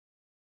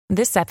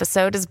This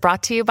episode is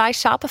brought to you by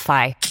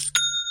Shopify.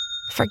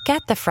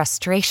 Forget the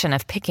frustration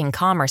of picking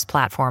commerce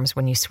platforms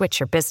when you switch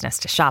your business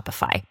to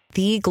Shopify,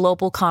 the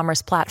global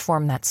commerce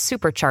platform that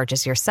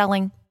supercharges your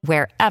selling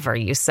wherever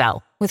you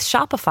sell. With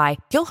Shopify,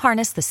 you'll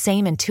harness the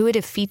same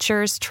intuitive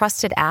features,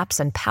 trusted apps,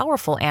 and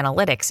powerful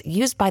analytics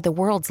used by the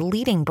world's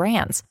leading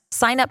brands.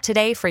 Sign up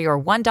today for your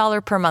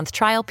 $1 per month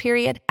trial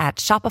period at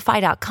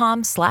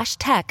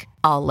shopify.com/tech,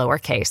 all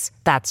lowercase.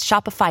 That's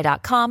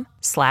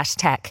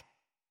shopify.com/tech.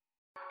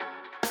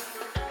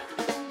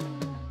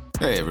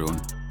 Hey everyone.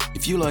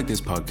 If you like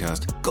this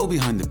podcast, go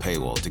behind the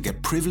paywall to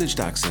get privileged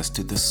access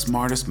to the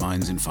smartest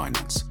minds in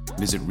finance.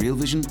 Visit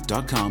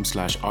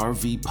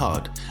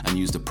realvision.com/rvpod and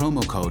use the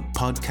promo code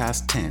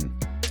podcast10.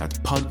 That's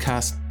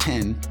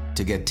podcast10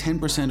 to get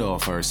 10%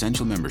 off our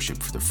essential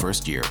membership for the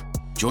first year.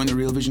 Join the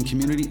Real Vision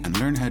community and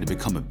learn how to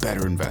become a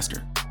better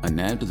investor. And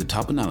now to the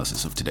top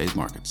analysis of today's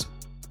markets.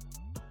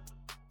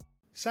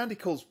 Sandy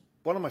Kaul's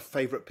one of my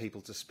favourite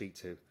people to speak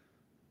to.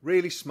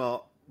 Really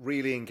smart,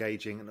 really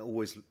engaging, and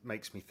always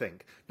makes me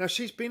think. Now,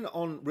 she's been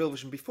on Real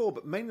Vision before,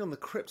 but mainly on the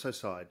crypto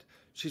side.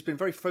 She's been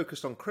very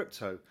focused on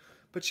crypto,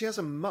 but she has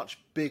a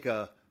much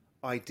bigger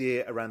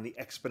idea around the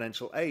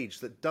exponential age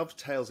that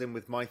dovetails in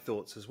with my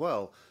thoughts as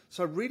well.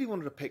 So I really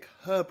wanted to pick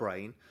her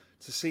brain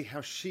to see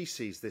how she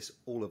sees this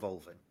all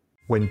evolving.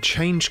 When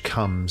change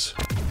comes,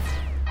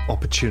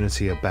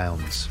 opportunity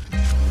abounds.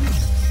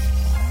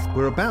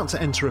 We're about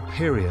to enter a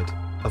period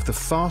of the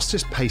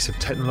fastest pace of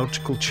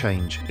technological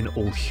change in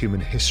all human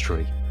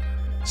history,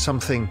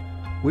 something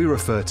we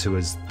refer to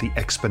as the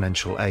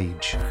exponential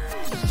age.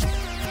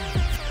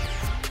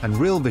 And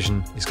Real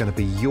Vision is going to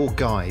be your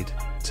guide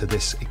to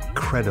this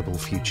incredible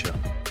future.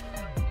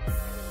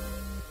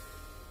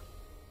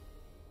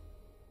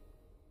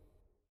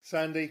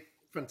 Sandy,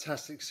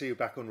 fantastic to see you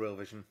back on Real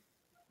Vision.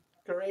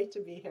 Great to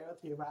be here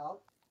with you,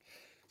 Raoul.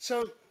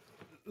 So,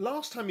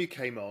 last time you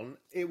came on,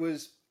 it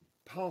was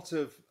part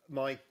of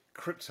my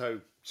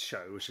crypto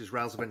show, which is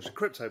Raoul's Adventure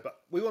Crypto,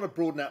 but we want to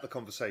broaden out the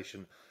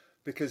conversation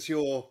because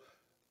you're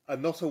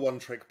not a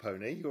one-trick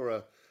pony.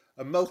 You're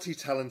a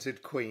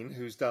multi-talented queen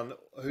who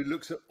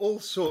looks at all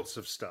sorts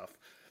of stuff.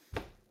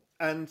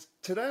 And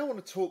today I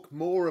want to talk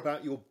more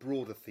about your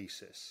broader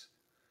thesis.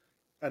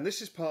 And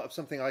this is part of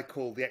something I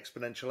call the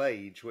exponential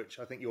age, which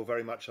I think you're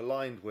very much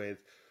aligned with,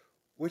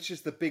 which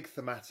is the big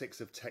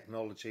thematics of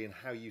technology and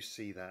how you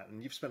see that.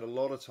 And you've spent a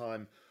lot of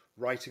time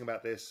writing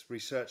about this,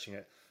 researching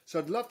it. So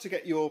I'd love to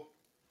get your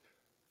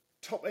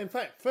top... In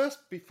fact,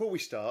 first, before we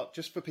start,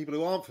 just for people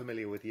who aren't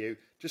familiar with you,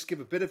 just give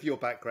a bit of your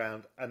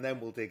background and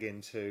then we'll dig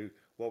into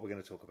what we're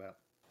going to talk about.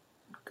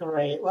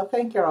 Great. Well,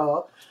 thank you,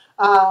 Raoul.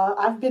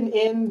 I've been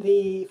in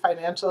the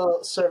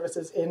financial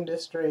services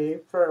industry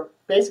for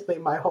basically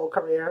my whole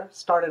career.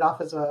 Started off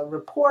as a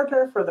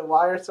reporter for the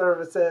wire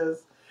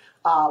services.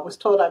 Was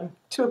told I'm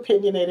too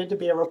opinionated to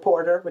be a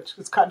reporter, which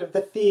was kind of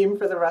the theme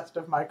for the rest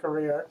of my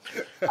career.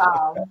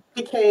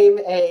 Became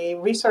a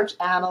research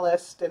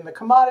analyst in the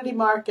commodity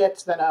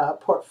markets, then a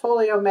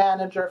portfolio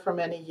manager for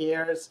many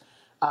years,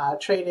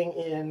 trading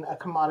in a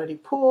commodity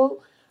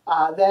pool.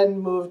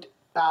 Then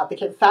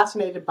became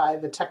fascinated by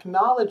the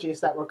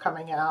technologies that were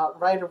coming out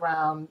right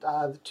around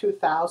the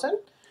 2000.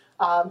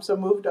 So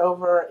moved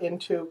over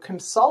into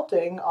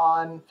consulting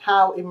on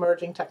how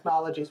emerging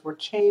technologies were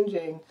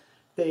changing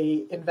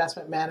the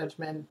investment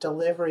management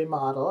delivery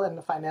model and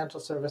the financial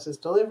services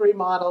delivery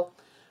model.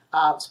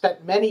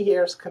 Spent many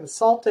years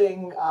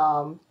consulting,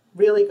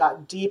 really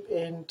got deep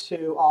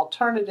into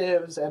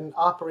alternatives and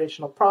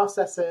operational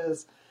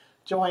processes,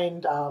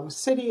 joined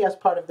Citi as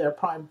part of their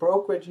prime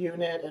brokerage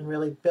unit and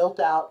really built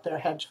out their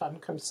hedge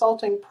fund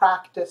consulting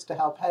practice to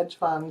help hedge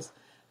funds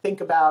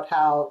think about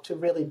how to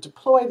really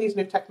deploy these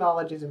new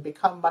technologies and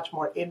become much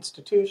more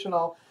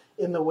institutional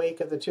in the wake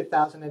of the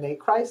 2008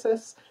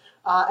 crisis.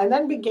 And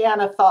then began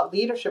a thought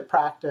leadership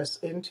practice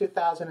in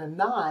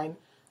 2009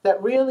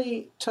 that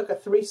really took a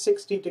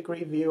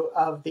 360-degree view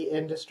of the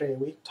industry.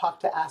 We talked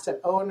to asset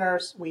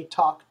owners, we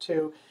talked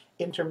to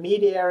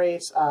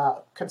intermediaries,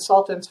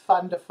 consultants,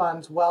 fund of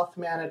funds, wealth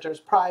managers,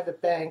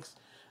 private banks.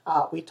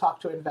 We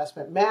talked to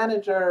investment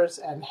managers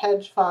and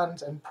hedge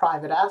funds and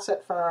private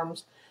asset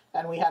firms.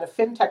 And we had a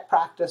fintech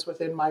practice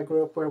within my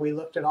group where we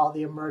looked at all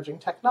the emerging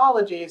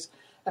technologies.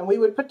 And we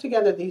would put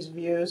together these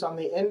views on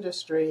the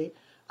industry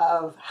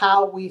of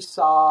how we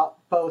saw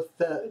both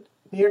the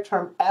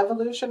near-term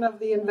evolution of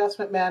the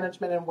investment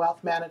management and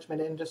wealth management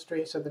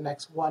industry, so the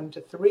next 1 to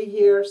 3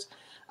 years,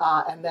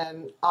 and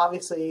then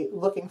obviously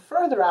looking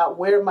further out,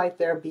 where might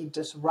there be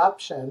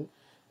disruption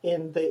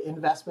in the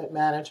investment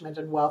management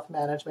and wealth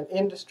management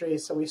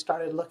industries. So we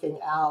started looking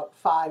out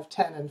 5,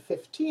 10, and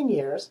 15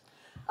 years.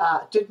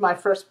 Did my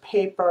first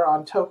paper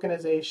on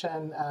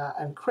tokenization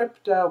and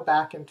crypto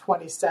back in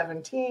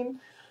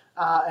 2017.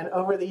 And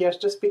over the years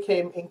just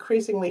became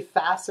increasingly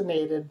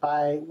fascinated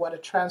by what a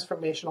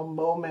transformational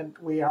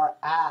moment we are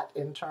at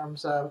in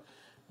terms of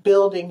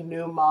building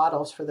new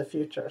models for the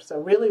future. So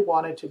really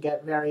wanted to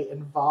get very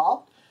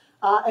involved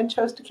and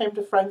chose to come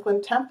to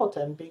Franklin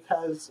Templeton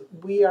because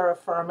we are a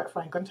firm at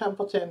Franklin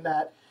Templeton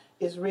that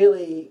is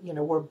really,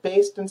 we're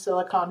based in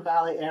Silicon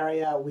Valley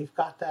area. We've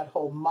got that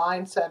whole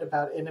mindset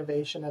about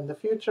innovation in the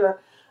future.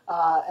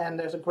 And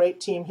there's a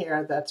great team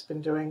here that's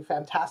been doing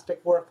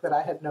fantastic work that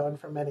I had known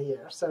for many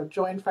years. So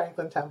joined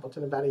Franklin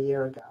Templeton about a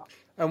year ago.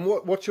 And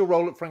what's your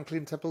role at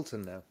Franklin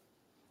Templeton now?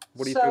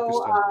 What are you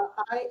focused on?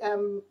 I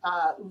am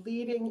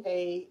leading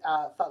a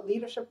thought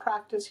leadership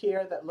practice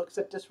here that looks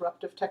at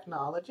disruptive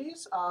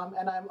technologies.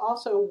 And I'm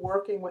also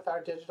working with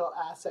our digital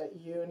asset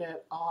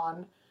unit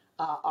on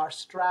our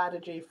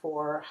strategy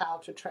for how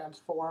to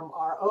transform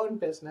our own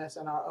business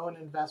and our own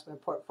investment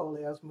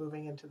portfolios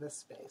moving into this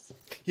space.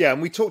 Yeah,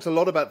 and we talked a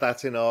lot about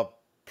that in our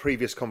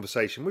previous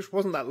conversation, which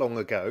wasn't that long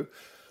ago.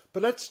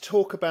 But let's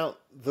talk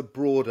about the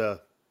broader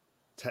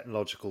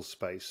technological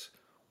space.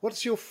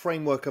 What's your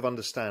framework of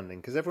understanding?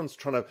 Because everyone's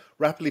trying to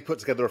rapidly put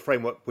together a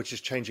framework which is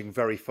changing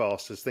very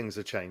fast as things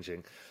are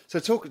changing. So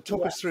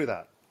talk us through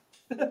that,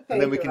 and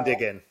then we can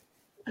dig in.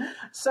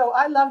 So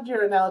I loved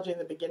your analogy in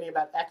the beginning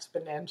about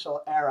exponential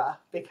era,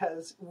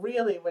 because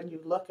really when you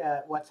look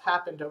at what's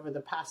happened over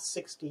the past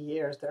 60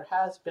 years, there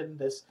has been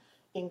this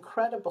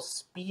incredible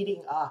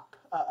speeding up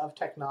of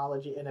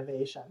technology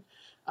innovation.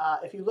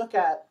 If you look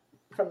at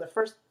from the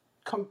first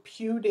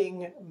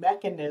computing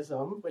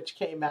mechanism, which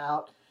came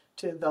out,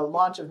 to the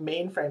launch of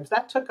mainframes,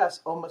 that took us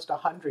almost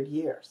 100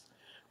 years,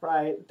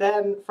 right?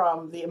 Then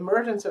from the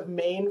emergence of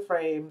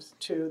mainframes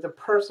to the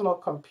personal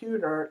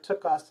computer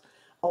took us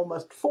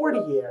almost 40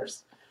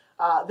 years.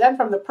 Then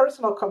from the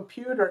personal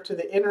computer to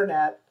the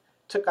internet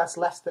took us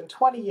less than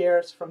 20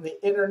 years. From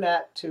the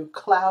internet to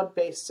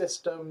cloud-based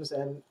systems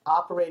and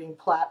operating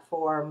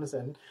platforms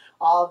and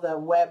all the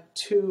Web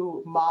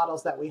 2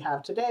 models that we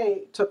have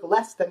today took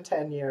less than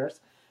 10 years.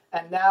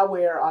 And now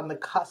we're on the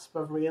cusp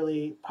of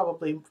really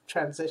probably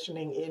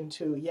transitioning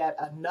into yet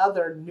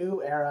another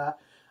new era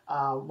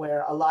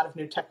where a lot of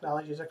new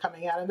technologies are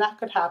coming out. And that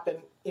could happen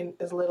in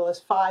as little as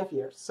 5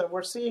 years. So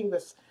we're seeing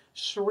this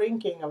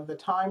shrinking of the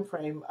time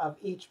frame of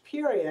each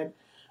period.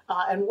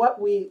 And what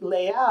we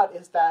lay out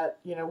is that,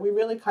 we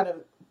really kind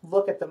of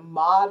look at the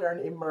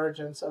modern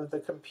emergence of the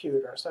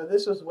computer. So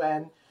this was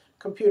when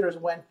computers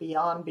went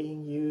beyond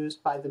being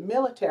used by the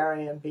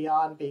military and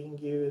beyond being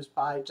used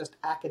by just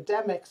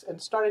academics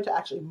and started to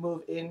actually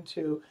move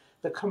into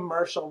the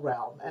commercial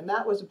realm. And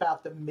that was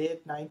about the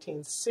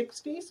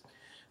mid-1960s.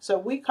 So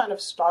we kind of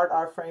start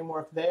our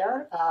framework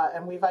there.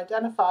 And we've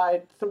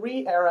identified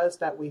 3 eras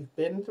that we've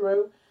been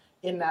through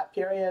in that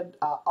period.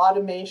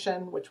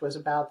 Automation, which was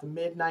about the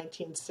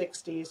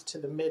mid-1960s to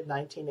the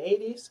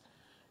mid-1980s.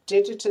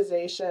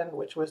 Digitization,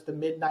 which was the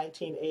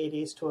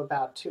mid-1980s to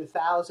about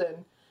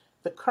 2000.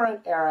 The current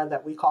era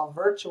that we call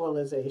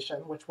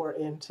virtualization, which we're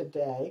in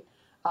today,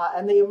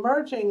 and the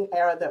emerging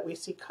era that we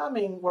see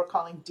coming, we're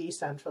calling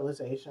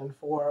decentralization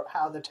for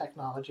how the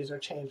technologies are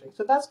changing.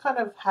 So that's kind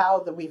of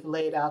how we've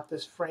laid out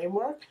this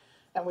framework,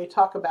 and we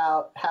talk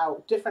about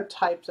how different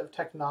types of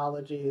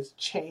technologies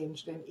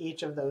changed in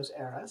each of those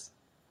eras.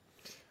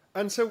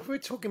 And so if we're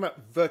talking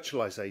about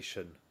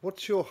virtualization,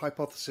 what's your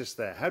hypothesis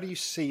there? How do you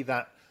see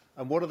that,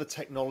 and what are the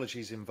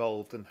technologies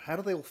involved, and how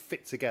do they all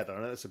fit together? I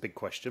know that's a big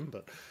question,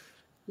 but...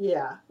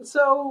 Yeah,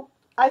 so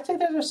I'd say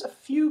that there's a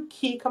few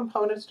key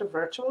components to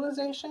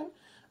virtualization.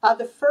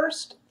 The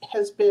first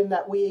has been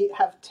that we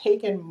have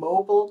taken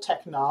mobile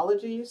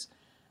technologies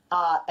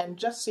and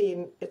just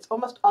seen, it's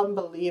almost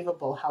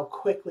unbelievable how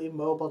quickly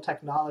mobile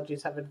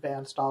technologies have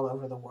advanced all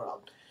over the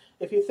world.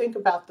 If you think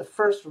about the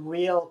first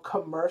real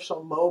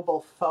commercial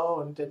mobile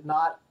phone did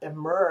not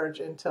emerge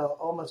until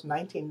almost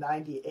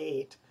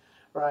 1998.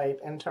 Right,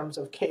 in terms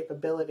of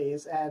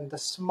capabilities. And the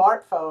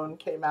smartphone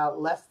came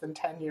out less than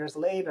 10 years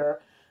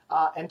later.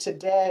 And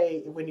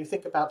today, when you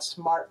think about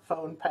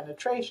smartphone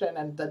penetration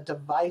and the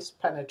device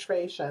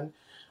penetration,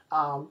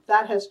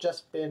 that has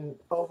just been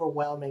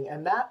overwhelming.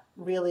 And that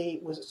really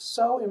was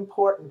so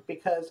important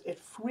because it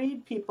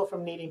freed people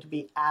from needing to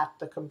be at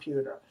the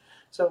computer.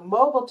 So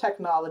mobile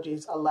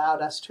technologies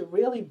allowed us to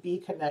really be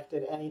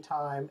connected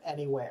anytime,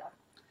 anywhere.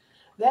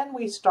 Then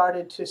we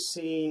started to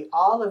see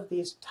all of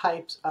these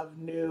types of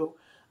new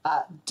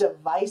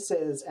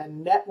devices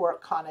and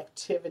network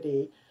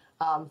connectivity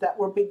that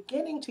were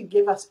beginning to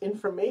give us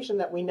information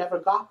that we never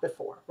got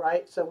before,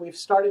 right? So we've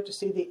started to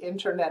see the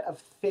Internet of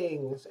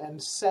Things and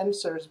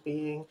sensors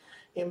being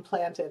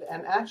implanted,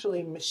 and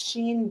actually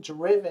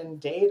machine-driven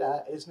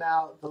data is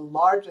now the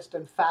largest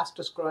and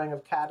fastest growing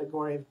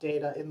category of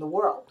data in the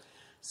world.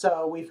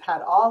 So we've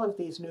had all of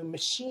these new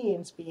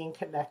machines being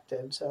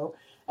connected. So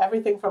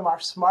everything from our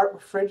smart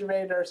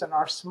refrigerators and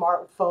our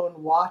smartphone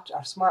watch,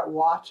 our smart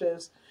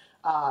watches,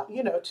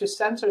 to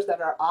sensors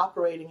that are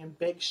operating in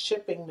big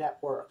shipping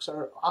networks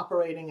or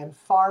operating in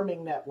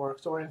farming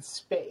networks or in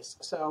space.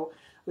 So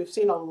we've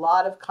seen a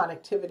lot of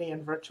connectivity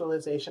and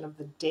virtualization of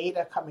the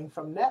data coming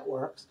from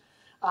networks.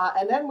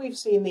 And then we've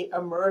seen the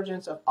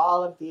emergence of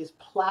all of these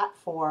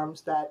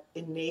platforms that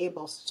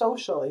enable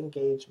social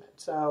engagement.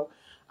 So,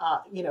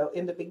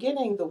 in the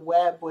beginning, the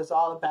web was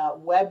all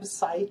about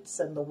websites,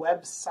 and the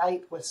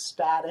website was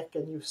static,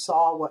 and you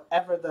saw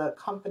whatever the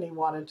company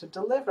wanted to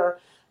deliver.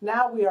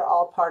 Now we are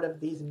all part of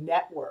these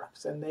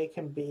networks, and they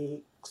can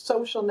be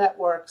social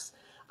networks.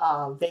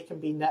 They can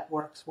be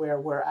networks where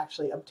we're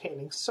actually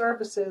obtaining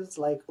services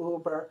like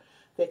Uber.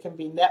 They can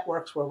be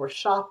networks where we're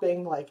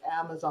shopping like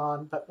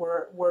Amazon, but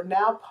we're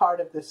now part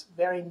of this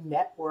very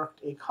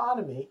networked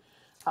economy.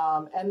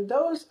 And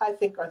those, I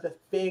think, are the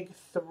big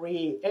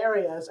three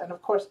areas. And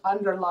of course,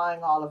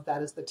 underlying all of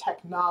that is the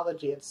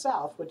technology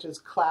itself, which is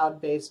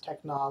cloud-based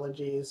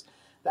technologies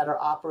that are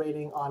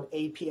operating on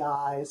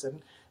APIs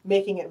and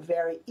making it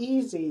very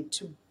easy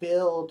to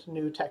build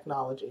new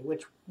technology,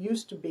 which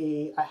used to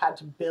be I had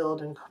to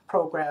build and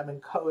program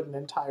and code an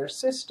entire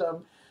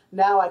system.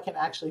 Now I can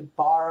actually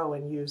borrow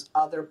and use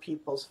other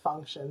people's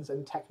functions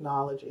and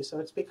technology. So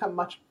it's become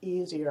much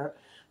easier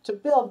to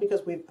build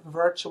because we've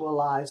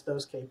virtualized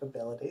those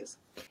capabilities.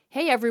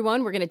 Hey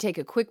everyone, we're going to take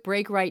a quick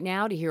break right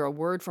now to hear a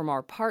word from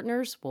our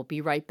partners. We'll be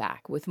right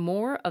back with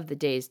more of the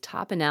day's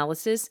top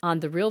analysis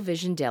on the Real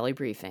Vision Daily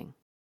Briefing.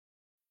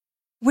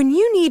 When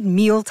you need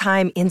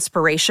mealtime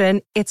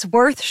inspiration, it's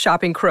worth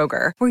shopping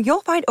Kroger, where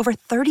you'll find over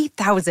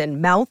 30,000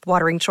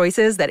 mouth-watering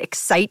choices that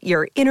excite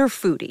your inner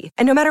foodie.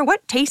 And no matter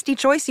what tasty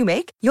choice you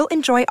make, you'll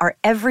enjoy our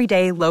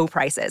everyday low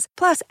prices,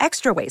 plus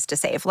extra ways to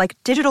save, like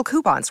digital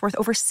coupons worth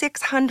over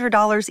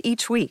 $600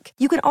 each week.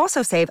 You can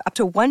also save up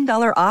to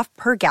 $1 off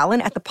per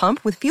gallon at the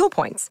pump with fuel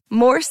points.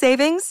 More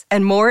savings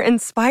and more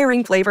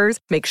inspiring flavors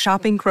make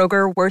shopping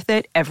Kroger worth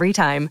it every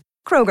time.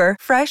 Kroger,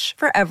 fresh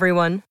for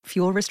everyone.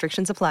 Fuel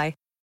restrictions apply.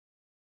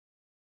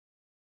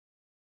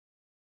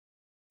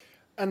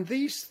 And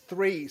these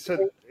three,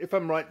 so if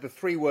I'm right, the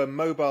three were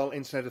mobile,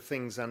 Internet of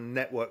Things, and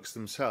networks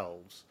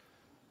themselves.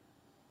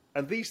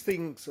 And these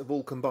things have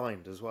all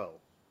combined as well.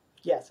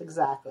 Yes,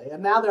 exactly.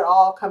 And now they're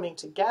all coming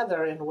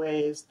together in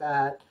ways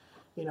that,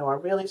 are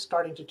really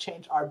starting to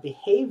change our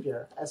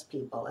behavior as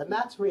people. And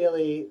that's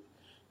really,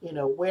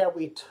 where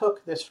we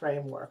took this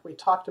framework. We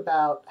talked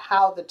about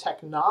how the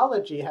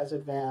technology has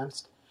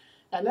advanced.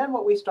 And then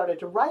what we started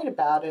to write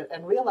about it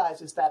and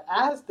realize is that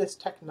as this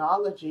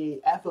technology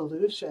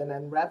evolution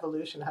and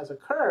revolution has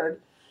occurred,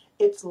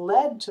 it's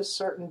led to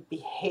certain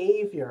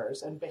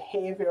behaviors and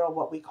behavioral,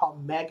 what we call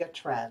mega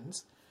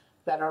trends,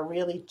 that are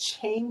really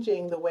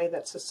changing the way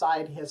that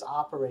society has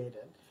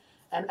operated.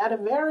 And at a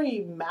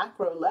very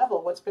macro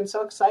level, what's been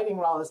so exciting,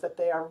 Raoul, is that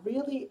they are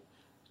really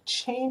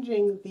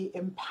changing the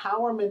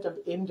empowerment of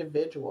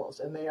individuals,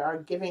 and they are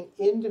giving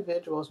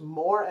individuals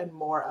more and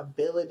more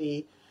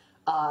ability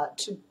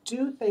to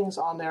do things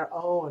on their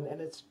own.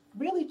 And it's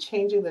really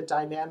changing the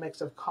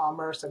dynamics of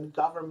commerce and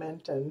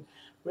government and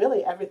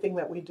really everything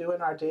that we do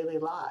in our daily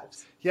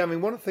lives. Yeah, I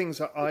mean, one of the things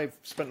that I've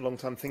spent a long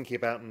time thinking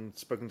about and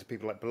spoken to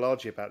people like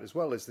Balaji about as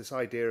well is this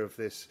idea of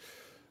this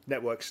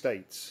network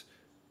states.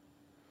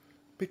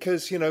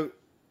 Because,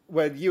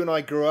 where you and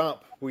I grew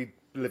up, we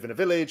live in a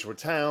village or a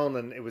town,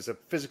 and it was a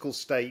physical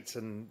state.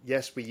 And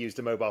yes, we used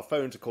a mobile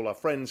phone to call our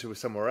friends who were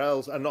somewhere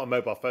else, and not a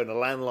mobile phone, a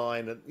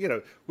landline.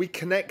 And, we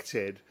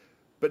connected.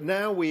 But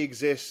now we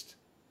exist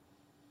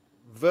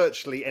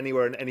virtually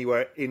anywhere and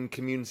anywhere in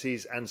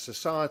communities and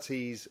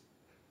societies.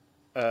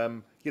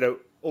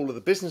 All of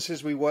the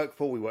businesses we work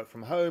for, we work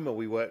from home, or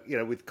we work,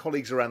 with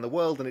colleagues around the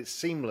world, and it's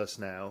seamless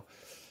now.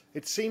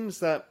 It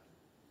seems that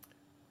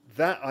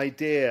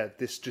idea,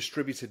 this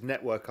distributed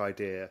network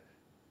idea,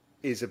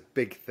 is a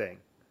big thing.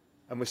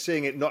 And we're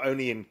seeing it not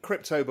only in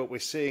crypto, but we're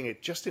seeing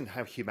it just in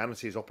how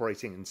humanity is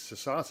operating in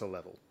societal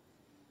level.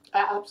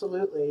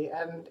 Absolutely.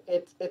 And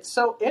it's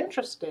so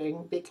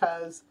interesting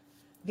because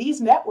these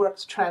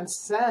networks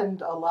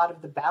transcend a lot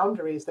of the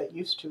boundaries that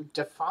used to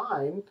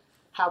define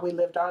how we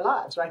lived our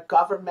lives, right?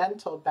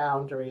 Governmental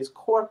boundaries,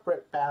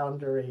 corporate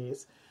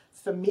boundaries,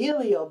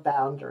 familial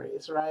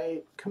boundaries,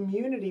 right?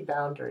 Community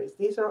boundaries.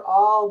 These are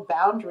all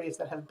boundaries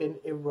that have been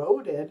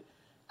eroded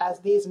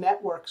as these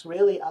networks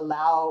really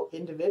allow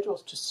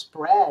individuals to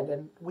spread,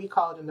 and we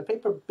call it in the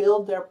paper,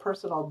 build their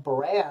personal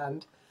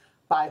brand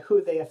by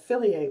who they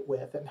affiliate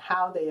with and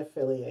how they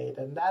affiliate.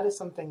 And that is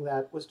something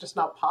that was just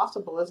not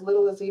possible as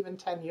little as even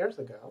 10 years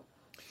ago.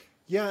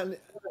 Yeah,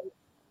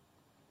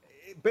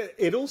 but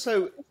it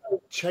also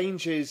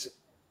changes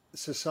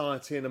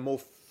society in a more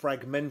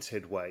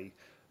fragmented way.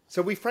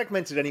 So we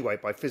fragmented anyway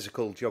by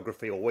physical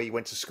geography or where you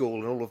went to school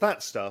and all of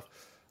that stuff.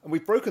 And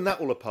we've broken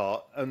that all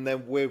apart, and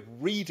then we're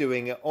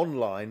redoing it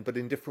online, but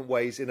in different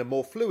ways in a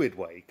more fluid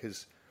way,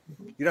 because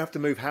you don't have to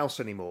move house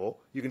anymore.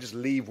 You can just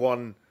leave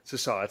one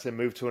society and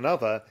move to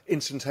another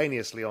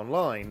instantaneously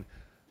online,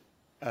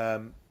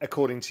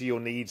 according to your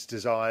needs,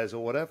 desires,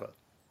 or whatever.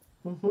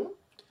 Mm-hmm.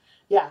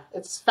 Yeah,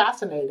 it's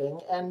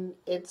fascinating. And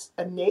it's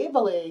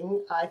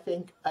enabling, I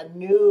think, a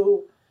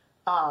new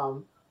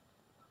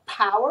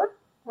power,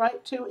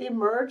 right, to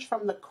emerge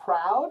from the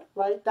crowd,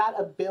 right? That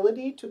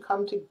ability to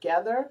come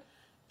together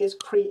is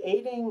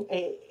creating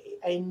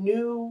a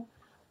new,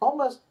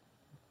 almost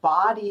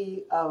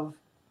body of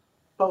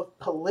both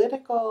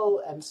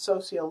political and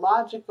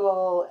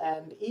sociological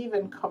and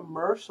even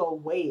commercial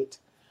weight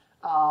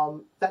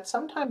that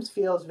sometimes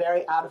feels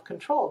very out of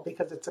control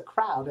because it's a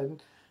crowd.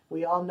 And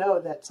we all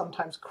know that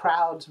sometimes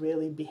crowds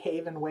really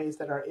behave in ways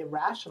that are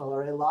irrational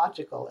or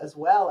illogical, as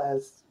well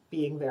as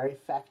being very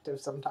effective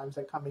sometimes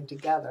at coming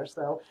together.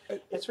 So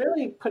it's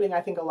really putting,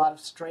 I think, a lot of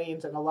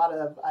strains, and a lot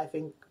of, I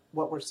think,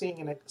 what we're seeing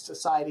in a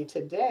society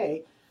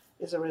today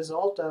is a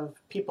result of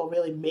people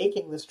really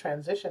making this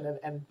transition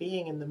and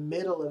being in the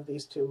middle of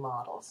these two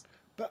models.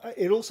 But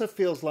it also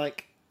feels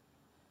like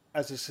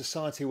as a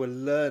society we're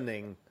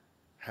learning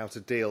how to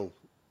deal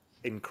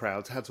in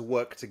crowds, how to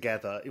work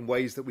together in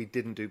ways that we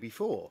didn't do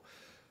before.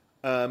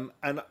 And,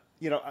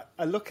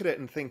 I look at it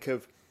and think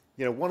of,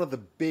 one of the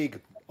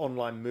big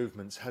online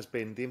movements has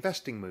been the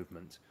investing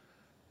movement.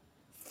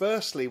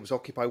 Firstly, it was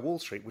Occupy Wall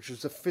Street, which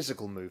was a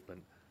physical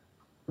movement.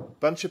 A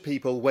bunch of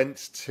people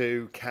went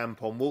to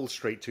camp on Wall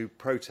Street to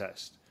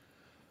protest.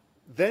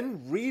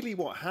 Then really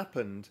what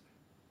happened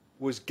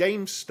was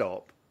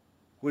GameStop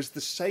was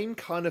the same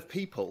kind of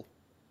people,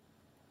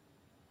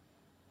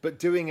 but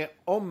doing it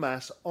en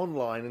masse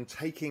online and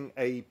taking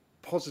a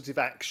positive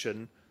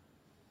action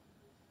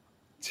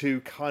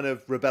to kind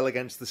of rebel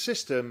against the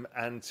system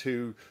and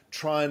to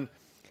try and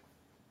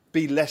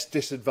be less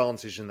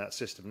disadvantaged in that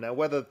system. Now,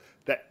 whether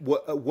that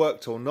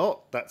worked or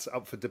not, that's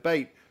up for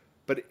debate,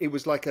 but it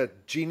was like a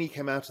genie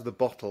came out of the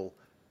bottle,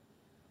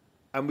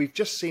 and we've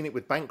just seen it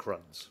with bank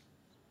runs.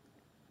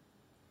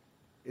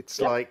 It's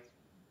like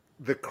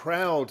the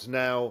crowd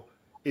now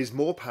is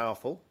more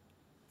powerful,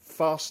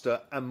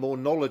 faster, and more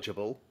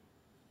knowledgeable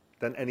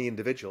than any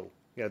individual.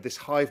 This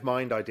hive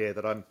mind idea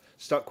that I'm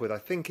stuck with, I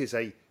think, is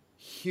a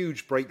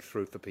huge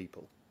breakthrough for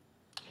people.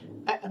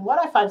 And what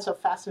I find so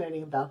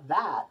fascinating about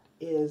that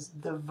is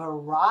the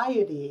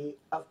variety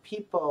of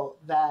people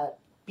that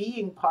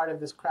being part of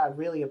this crowd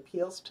really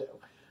appeals to,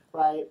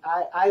 right?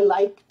 I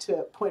like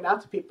to point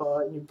out to people,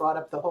 and you brought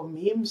up the whole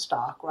meme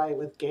stock, right,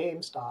 with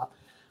GameStop.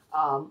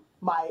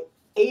 My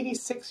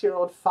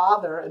 86-year-old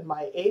father and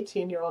my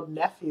 18-year-old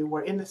nephew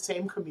were in the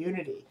same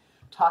community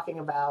talking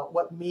about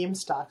what meme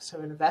stocks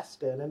to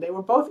invest in. And they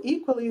were both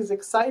equally as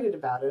excited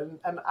about it.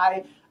 And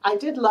I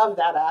did love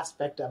that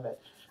aspect of it.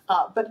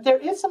 But there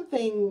is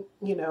something,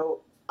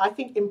 I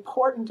think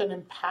important and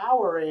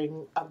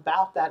empowering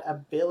about that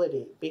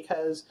ability,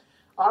 because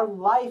our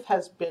life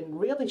has been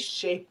really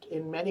shaped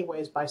in many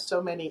ways by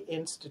so many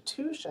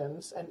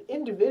institutions, and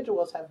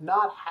individuals have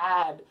not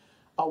had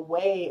a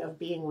way of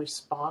being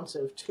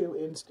responsive to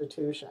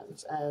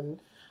institutions. And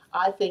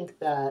I think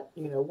that,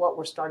 what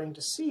we're starting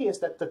to see is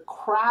that the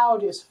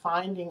crowd is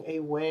finding a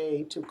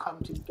way to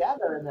come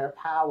together in their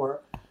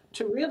power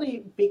to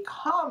really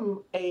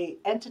become a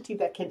entity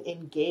that can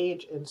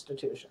engage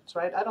institutions,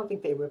 right? I don't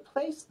think they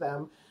replace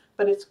them,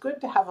 but it's good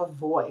to have a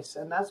voice.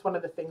 And that's one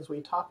of the things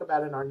we talk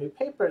about in our new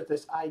paper,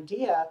 this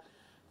idea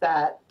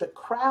that the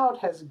crowd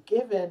has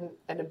given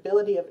an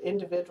ability of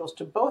individuals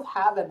to both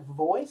have a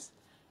voice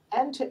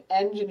and to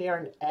engineer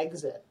an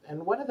exit.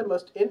 And one of the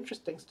most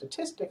interesting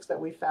statistics that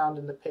we found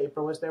in the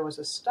paper was there was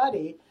a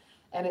study,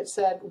 and it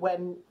said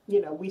when,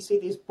 we see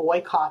these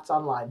boycotts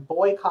online,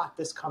 boycott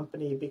this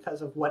company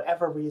because of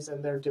whatever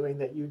reason they're doing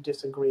that you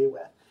disagree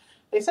with.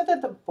 They said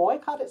that the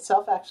boycott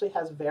itself actually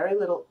has very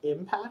little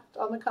impact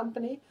on the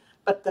company,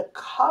 but the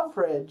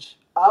coverage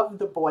of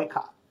the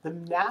boycott, the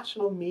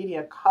national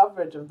media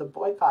coverage of the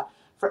boycott,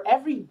 for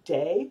every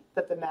day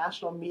that the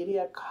national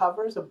media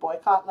covers a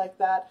boycott like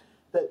that,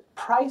 the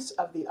price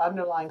of the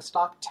underlying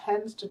stock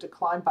tends to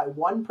decline by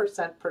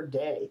 1% per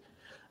day.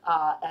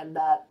 And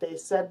that they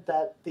said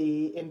that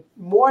in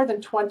more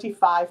than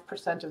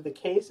 25% of the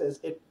cases,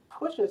 it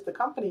pushes the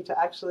company to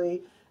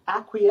actually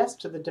acquiesce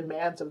to the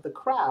demands of the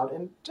crowd.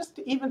 And just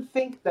to even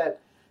think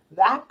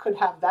that could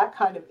have that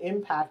kind of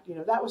impact,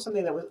 that was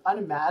something that was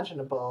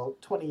unimaginable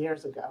 20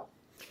 years ago.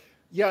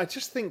 Yeah, I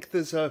just think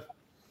there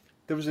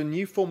was a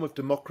new form of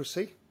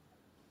democracy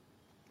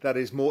that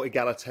is more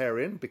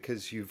egalitarian,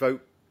 because you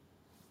vote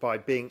by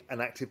being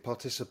an active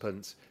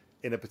participant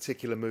in a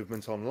particular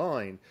movement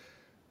online.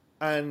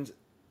 And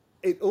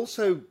it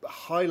also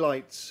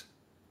highlights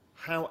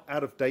how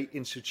out of date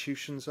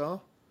institutions are.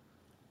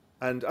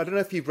 And I don't know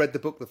if you've read the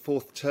book, The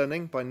Fourth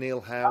Turning by Neil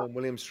Howe and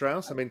William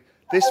Strauss. I mean,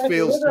 this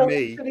feels to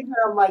me... Sitting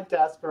here on my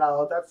desk,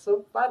 Raoul. That's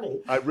so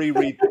funny. I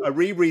reread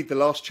the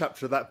last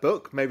chapter of that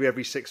book, maybe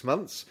every 6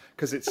 months,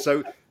 because it's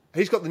so...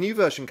 He's got the new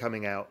version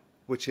coming out,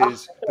 which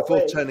is The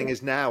Fourth Turning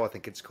is Now, I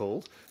think it's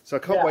called. So I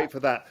can't wait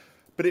for that.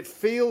 But it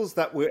feels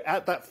that we're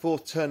at that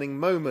fourth turning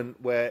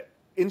moment where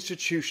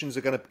institutions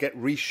are going to get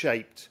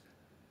reshaped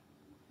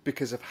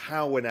because of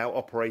how we're now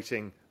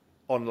operating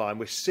online.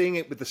 We're seeing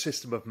it with the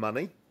system of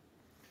money,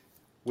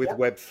 with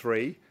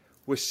Web3.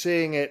 We're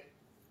seeing it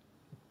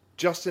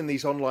just in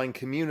these online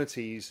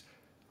communities,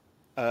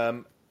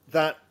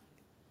 that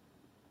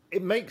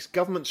it makes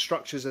government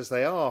structures as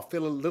they are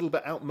feel a little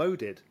bit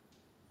outmoded.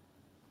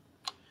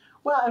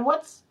 Well, and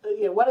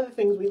one of the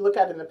things we look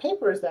at in the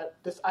paper is that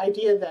this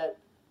idea that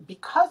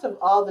because of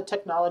all the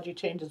technology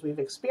changes we've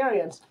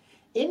experienced,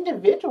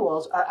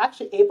 individuals are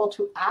actually able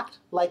to act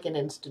like an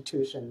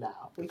institution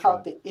now. We call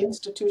it the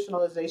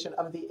institutionalization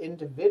of the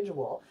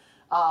individual.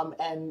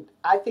 And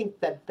I think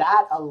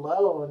that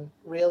alone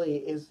really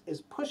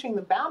is pushing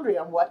the boundary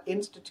on what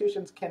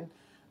institutions can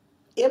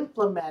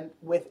implement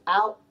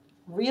without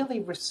really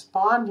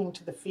responding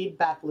to the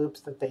feedback loops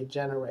that they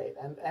generate.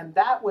 And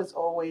that was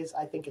always,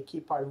 I think, a key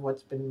part of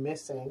what's been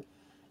missing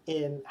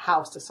in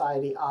how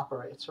society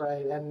operates,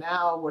 right? And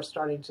now we're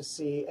starting to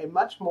see a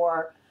much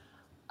more,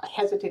 I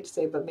hesitate to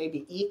say, but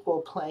maybe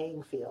equal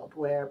playing field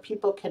where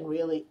people can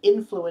really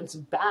influence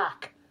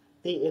back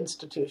the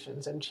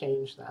institutions and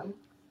change them.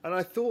 And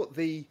I thought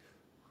the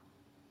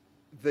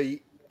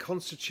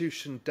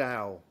Constitution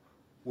DAO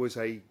was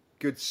a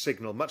good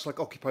signal, much like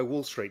Occupy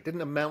Wall Street.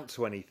 Didn't amount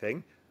to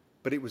anything,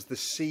 but it was the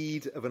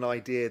seed of an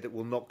idea that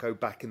will not go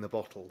back in the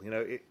bottle. You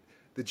know,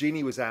 the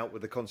genie was out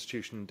with the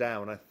Constitution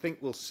DAO, and I think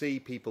we'll see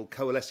people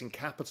coalescing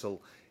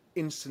capital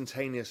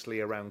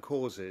instantaneously around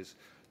causes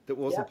that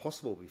wasn't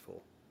possible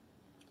before.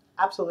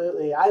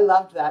 Absolutely. I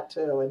loved that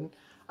too, and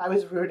I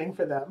was rooting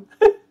for them.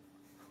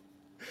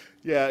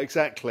 Yeah,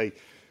 exactly.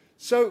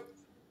 So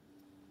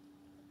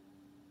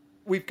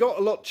we've got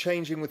a lot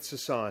changing with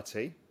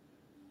society.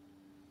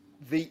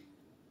 The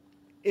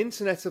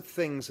Internet of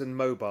Things and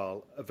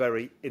mobile are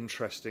very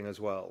interesting as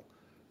well.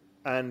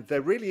 And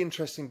they're really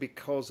interesting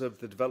because of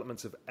the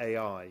development of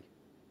AI.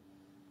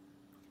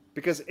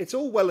 Because it's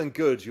all well and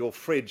good your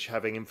fridge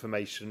having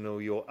information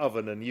or your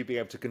oven and you being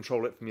able to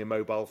control it from your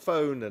mobile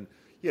phone. And,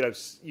 you know,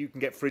 you can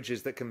get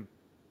fridges that can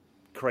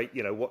create,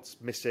 you know, what's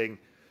missing.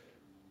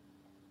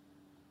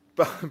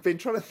 But I've been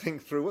trying to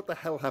think through what the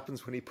hell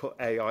happens when you put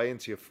AI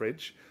into your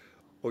fridge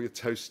or your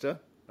toaster.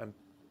 And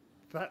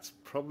that's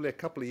probably a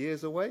couple of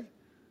years away.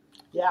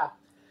 Yeah.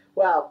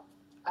 Well,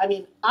 I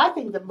mean, I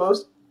think the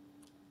most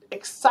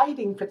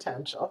exciting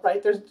potential,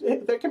 right?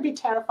 There can be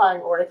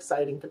terrifying or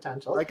exciting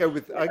potential. I go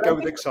with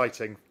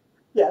exciting.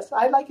 Yes,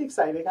 I like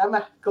exciting. I'm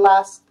a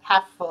glass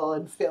half full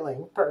and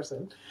filling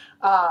person.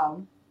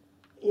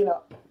 You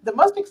know, the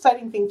most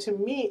exciting thing to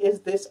me is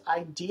this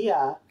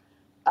idea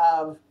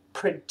of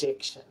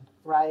prediction,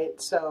 right?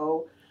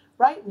 So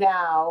right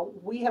now,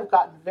 we have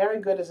gotten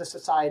very good as a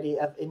society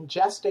of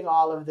ingesting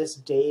all of this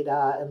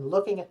data and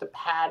looking at the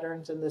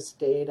patterns in this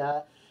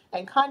data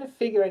and kind of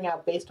figuring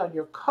out based on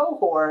your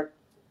cohort,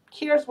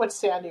 here's what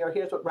Sandy or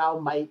here's what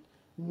Raoul might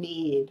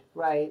need,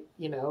 right?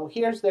 You know,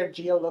 here's their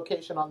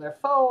geolocation on their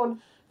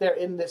phone. They're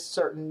in this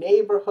certain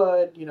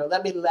neighborhood. You know,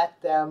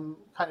 let them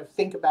kind of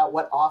think about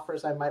what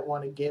offers I might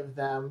want to give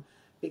them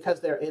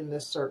because they're in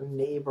this certain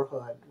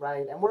neighborhood,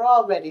 right? And we're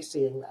already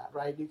seeing that,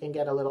 right? You can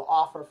get a little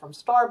offer from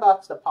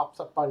Starbucks that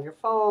pops up on your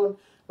phone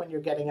when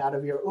you're getting out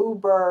of your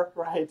Uber,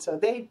 right? So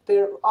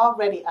they're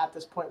already at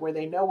this point where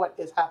they know what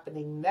is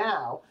happening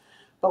now.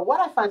 But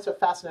what I find so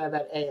fascinating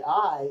about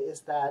AI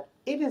is that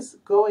it is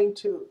going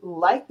to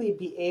likely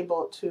be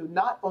able to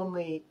not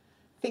only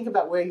think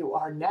about where you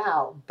are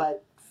now,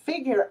 but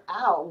figure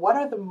out what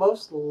are the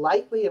most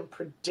likely and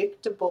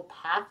predictable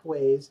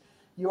pathways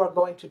you are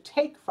going to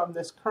take from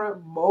this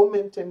current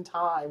moment in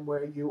time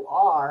where you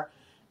are,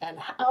 and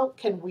how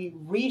can we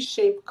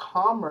reshape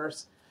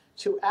commerce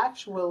to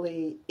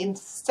actually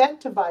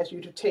incentivize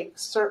you to take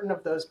certain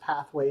of those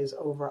pathways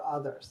over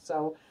others.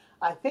 So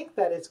I think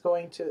that it's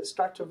going to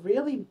start to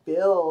really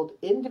build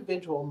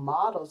individual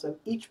models of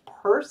each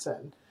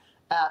person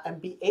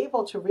and be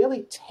able to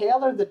really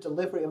tailor the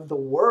delivery of the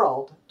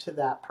world to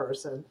that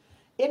person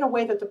in a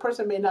way that the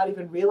person may not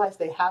even realize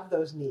they have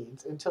those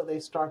needs until they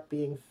start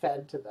being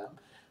fed to them.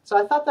 So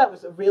I thought that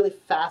was a really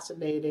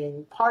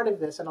fascinating part of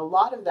this, and a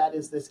lot of that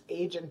is this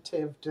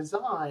agentive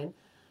design.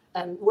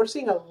 And we're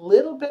seeing a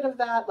little bit of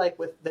that, like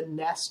with the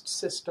Nest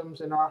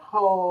systems in our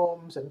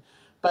homes,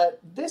 but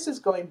this is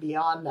going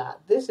beyond that.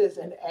 This is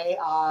an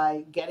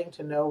AI getting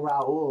to know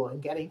Raoul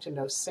and getting to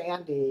know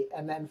Sandy,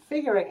 and then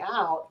figuring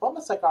out,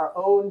 almost like our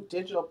own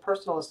digital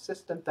personal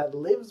assistant that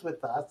lives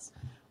with us,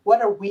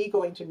 what are we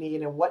going to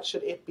need and what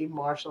should it be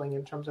marshaling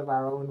in terms of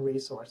our own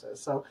resources.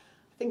 So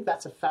I think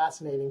that's a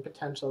fascinating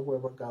potential of where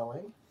we're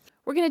going.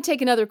 We're going to take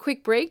another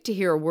quick break to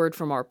hear a word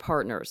from our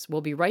partners.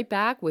 We'll be right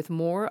back with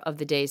more of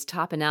the day's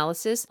top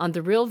analysis on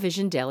the Real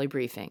Vision Daily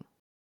Briefing.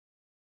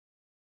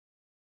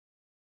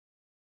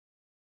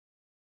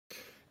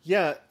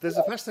 Yeah, there's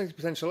a fascinating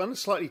potential and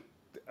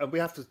we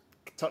have to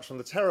touch on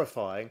the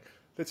terrifying.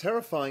 The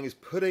terrifying is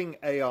putting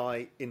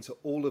AI into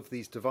all of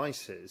these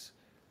devices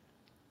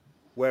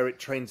where it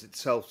trains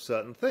itself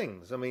certain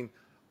things. I mean,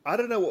 I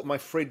don't know what my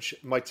fridge,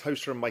 my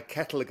toaster, and my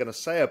kettle are going to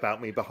say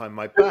about me behind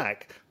my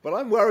back, but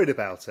I'm worried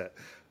about it.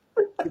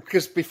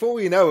 Because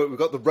before you know it, we've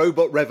got the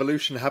robot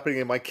revolution happening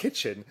in my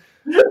kitchen.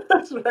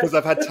 That's right. Because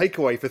I've had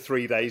takeaway for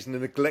 3 days and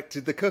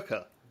neglected the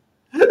cooker.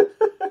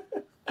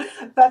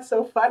 That's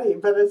so funny,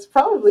 but it's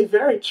probably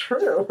very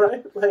true,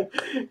 right? Like,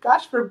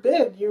 gosh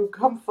forbid you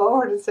come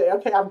forward and say,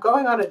 okay, I'm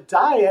going on a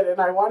diet and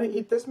I want to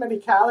eat this many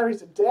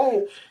calories a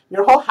day.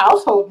 Your whole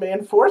household may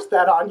enforce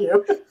that on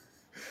you.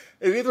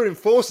 It either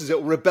enforces it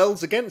or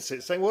rebels against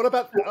it, saying, what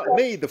about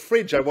me, the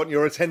fridge, I want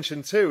your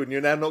attention too, and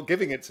you're now not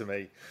giving it to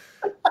me.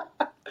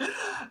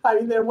 I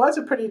mean, there was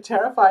a pretty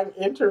terrifying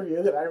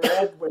interview that I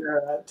read where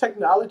a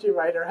technology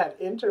writer had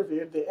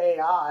interviewed the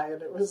AI,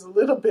 and it was a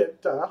little bit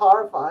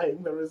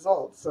horrifying, the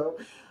results. So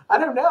I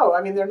don't know.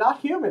 I mean, they're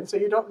not human, so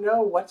you don't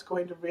know what's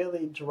going to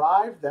really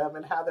drive them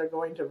and how they're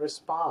going to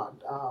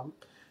respond.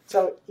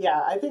 So,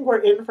 yeah, I think we're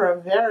in for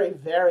a very,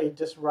 very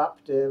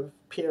disruptive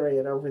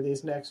period over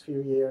these next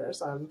few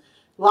years.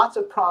 Lots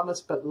of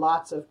promise, but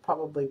lots of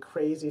probably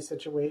crazy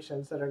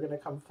situations that are going to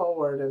come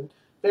forward and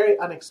very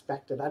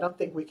unexpected. I don't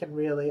think we can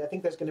really, I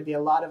think there's going to be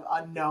a lot of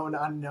unknown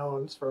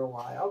unknowns for a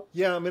while.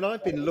 Yeah, I mean,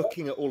 I've been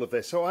looking at all of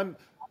this. So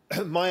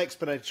my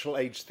exponential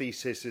age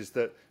thesis is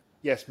that,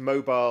 yes,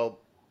 mobile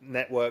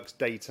networks,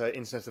 data,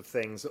 Internet of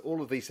Things,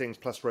 all of these things,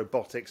 plus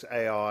robotics,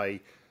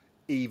 AI,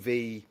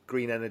 EV,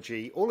 green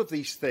energy, all of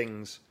these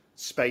things,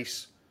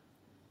 space,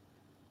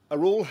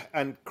 are all,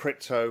 and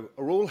crypto,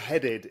 are all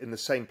headed in the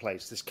same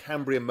place, this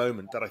Cambrian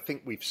moment that I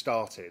think we've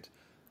started.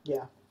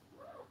 Yeah.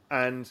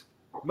 And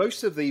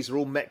most of these are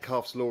all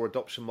Metcalfe's law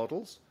adoption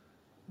models.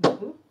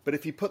 Mm-hmm. But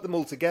if you put them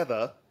all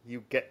together,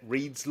 you get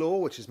Reed's law,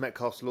 which is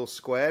Metcalfe's law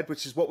squared,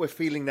 which is what we're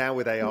feeling now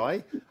with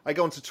AI. I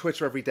go onto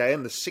Twitter every day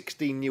and there's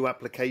 16 new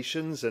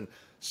applications, and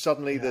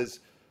suddenly there's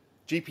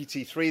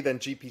GPT-3, then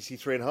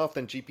GPT-3.5,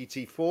 then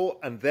GPT-4,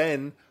 and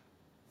then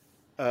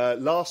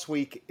last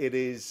week it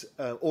is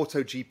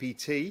Auto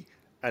GPT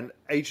and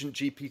Agent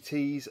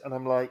GPTs, and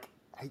I'm like,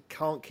 I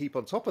can't keep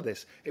on top of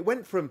this. It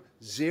went from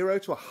 0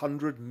 to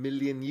 100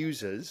 million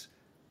users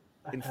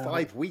in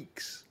 5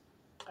 weeks.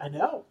 I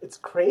know, it's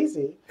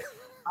crazy.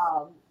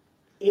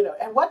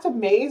 And what's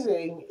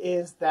amazing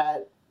is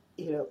that,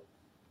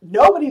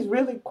 nobody's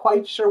really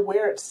quite sure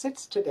where it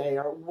sits today,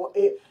 or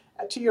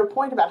to your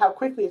point about how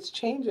quickly it's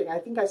changing. I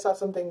think I saw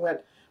something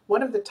that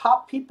one of the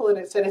top people in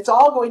it said it's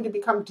all going to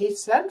become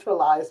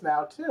decentralized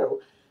now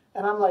too.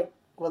 And I'm like,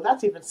 well,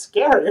 that's even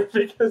scarier,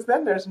 because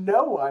then there's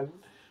no one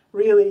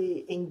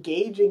really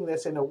engaging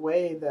this in a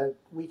way that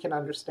we can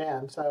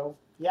understand. So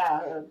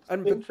yeah,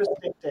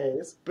 interesting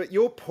days. But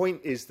your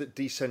point is that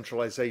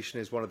decentralization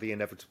is one of the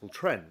inevitable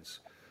trends.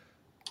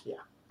 Yeah.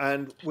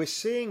 And we're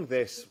seeing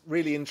this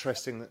really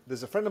interesting.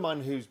 There's a friend of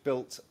mine who's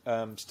built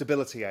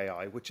Stability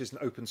AI, which is an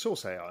open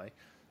source AI.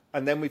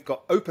 And then we've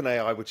got Open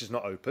AI, which is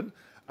not open.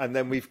 And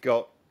then we've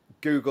got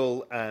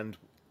Google, and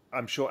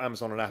I'm sure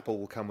Amazon and Apple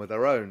will come with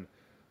their own.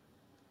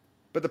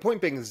 But the point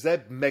being is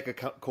they're mega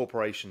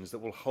corporations that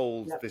will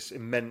hold this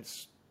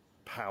immense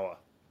power.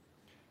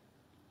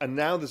 And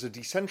now there's a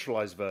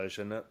decentralized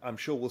version. I'm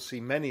sure we'll see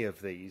many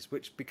of these,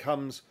 which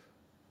becomes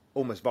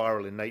almost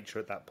viral in nature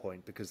at that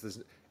point,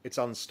 because it's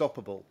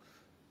unstoppable.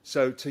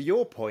 So to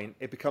your point,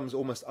 it becomes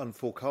almost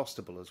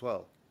unforecastable as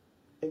well.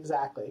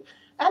 Exactly.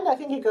 And I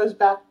think it goes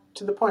back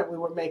to the point we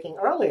were making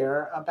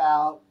earlier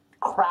about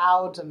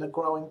crowds and the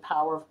growing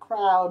power of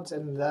crowds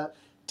and the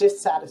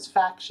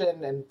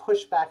dissatisfaction and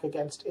pushback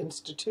against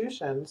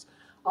institutions.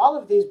 All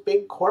of these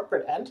big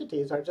corporate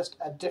entities are just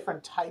a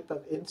different type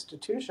of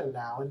institution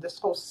now. And this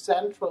whole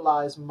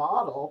centralized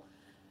model,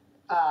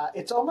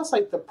 it's almost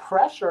like the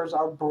pressures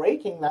are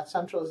breaking that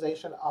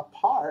centralization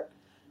apart.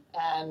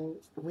 And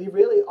we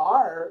really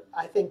are,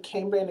 I think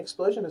Cambrian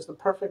explosion is the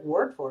perfect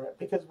word for it,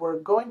 because we're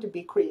going to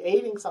be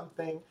creating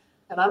something,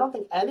 and I don't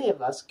think any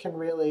of us can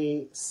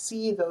really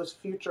see those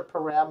future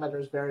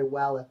parameters very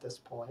well at this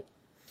point.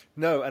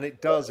 No, and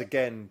it does,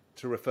 again,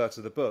 to refer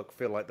to the book,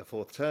 feel like the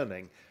fourth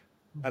turning.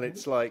 Mm-hmm. And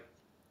it's like,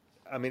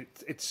 I mean,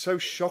 it's so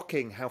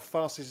shocking how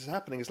fast this is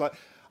happening. It's like,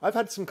 I've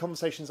had some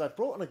conversations. I've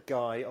brought on a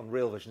guy on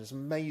Real Vision. It's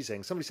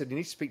amazing. Somebody said, you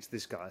need to speak to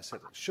this guy. I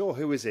said, sure,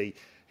 who is he?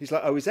 He's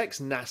like, oh, he's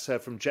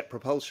ex-NASA from Jet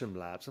Propulsion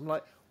Labs. I'm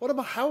like,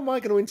 how am I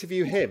going to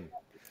interview him?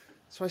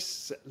 So I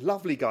said,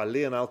 lovely guy,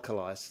 Leon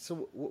Alcali. I said,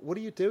 so what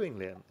are you doing,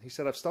 Leon? He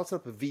said, I've started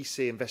up a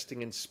VC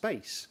investing in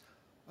space.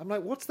 I'm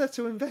like, what's there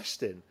to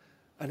invest in?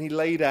 And he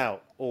laid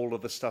out all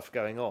of the stuff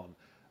going on.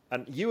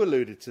 And you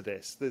alluded to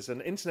this. There's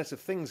an Internet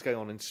of Things going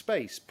on in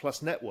space,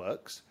 plus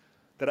networks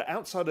that are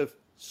outside of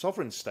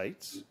sovereign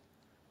states,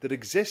 that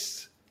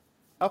exists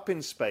up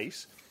in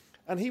space.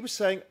 And he was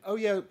saying, oh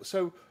yeah,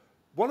 so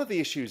one of the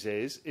issues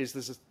is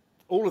there's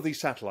all of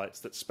these satellites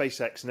that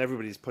SpaceX and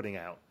everybody's putting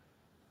out.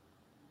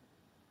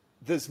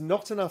 There's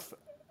not enough,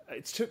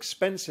 it's too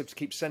expensive to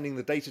keep sending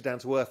the data down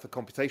to Earth for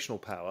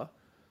computational power.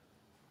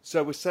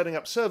 So we're setting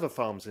up server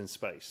farms in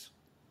space.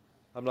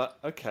 I'm like,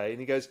 okay.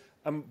 And he goes,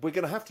 and we're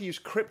going to have to use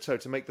crypto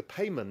to make the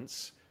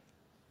payments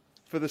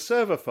for the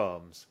server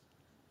farms,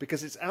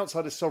 because it's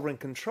outside of sovereign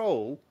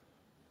control.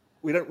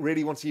 We don't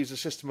really want to use a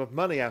system of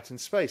money out in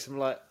space. I'm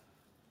like,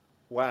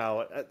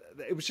 wow.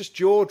 It was just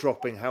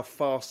jaw-dropping how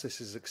fast this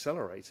is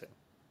accelerating.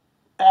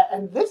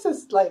 And this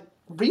is like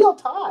real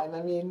time.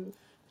 I mean,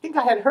 I think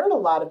I had heard a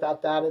lot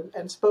about that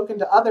and spoken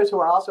to others who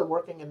are also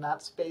working in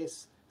that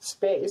space.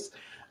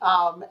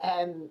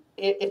 And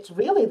it's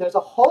really, there's a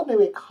whole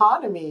new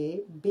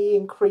economy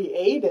being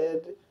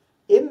created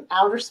in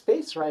outer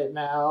space right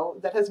now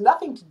that has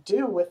nothing to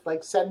do with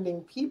like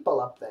sending people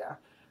up there,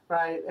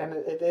 right? And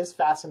it is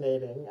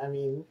fascinating. I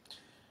mean,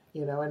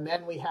 and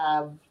then we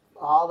have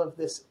all of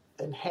this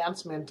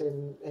enhancement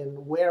in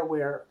where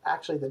we're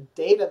actually, the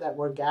data that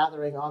we're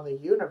gathering on the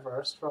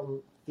universe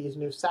from these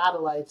new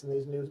satellites and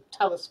these new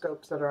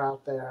telescopes that are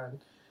out there. And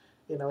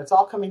It's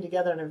all coming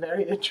together in a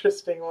very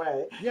interesting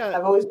way. Yeah.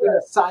 I've always been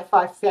a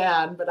sci-fi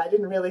fan, but I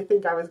didn't really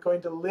think I was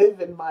going to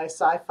live in my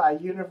sci-fi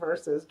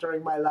universes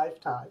during my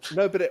lifetime.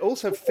 No, but it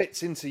also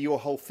fits into your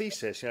whole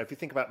thesis. If you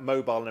think about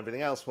mobile and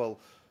everything else, well,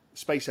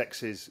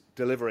 SpaceX is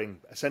delivering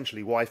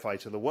essentially Wi-Fi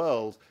to the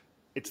world.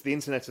 It's the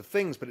Internet of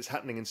Things, but it's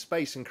happening in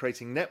space and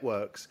creating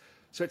networks.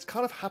 So it's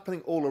kind of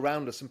happening all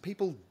around us, and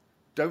people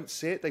don't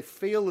see it. They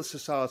feel the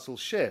societal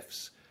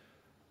shifts,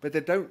 but they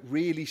don't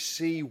really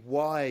see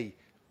why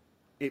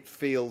it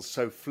feels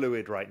so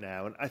fluid right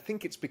now. And I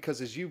think it's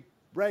because, as you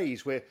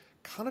raise, we're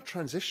kind of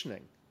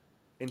transitioning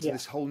into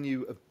this whole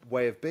new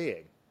way of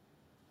being.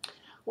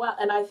 Well,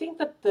 and I think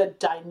that the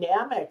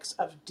dynamics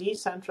of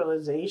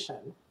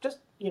decentralization, just,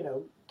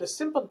 the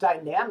simple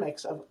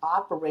dynamics of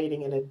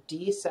operating in a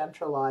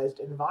decentralized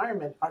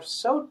environment are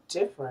so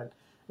different.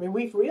 I mean,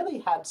 we've really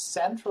had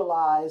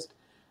centralized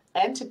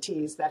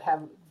entities that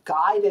have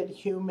guided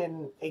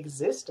human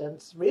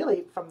existence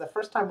really from the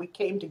first time we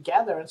came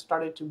together and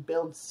started to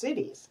build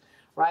cities,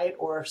 right?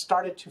 Or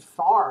started to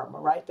farm,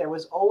 right? There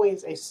was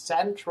always a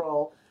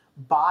central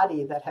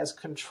body that has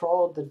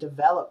controlled the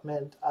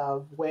development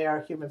of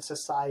where human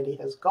society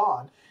has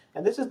gone.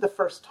 And this is the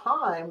first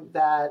time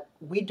that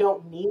we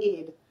don't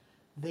need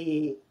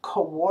the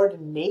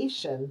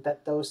coordination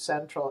that those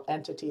central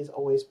entities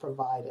always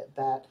provided,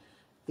 that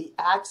the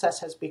access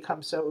has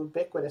become so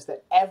ubiquitous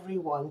that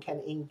everyone can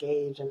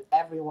engage and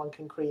everyone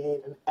can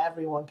create and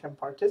everyone can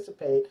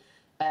participate.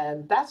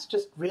 And that's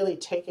just really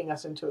taking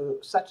us into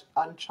such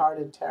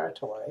uncharted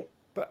territory.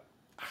 But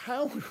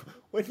how,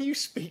 when you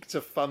speak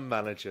to fund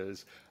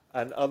managers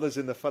and others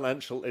in the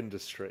financial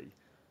industry,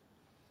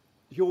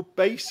 you're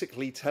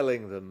basically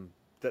telling them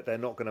that they're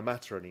not going to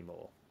matter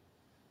anymore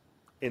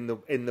in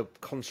the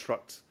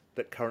construct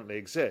that currently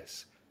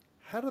exists.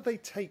 How do they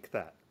take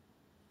that?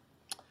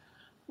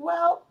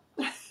 Well,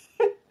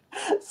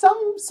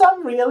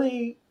 some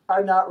really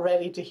are not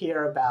ready to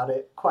hear about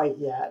it quite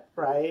yet,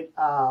 right?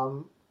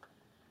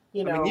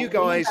 You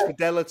guys,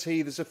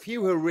 Fidelity, there's a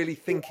few who are really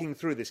thinking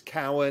through this.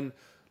 Kaul,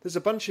 there's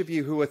a bunch of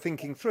you who are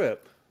thinking through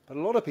it, but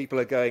a lot of people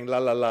are going, la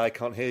la la, I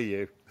can't hear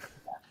you.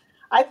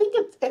 I think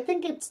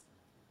it's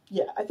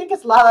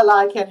la la la,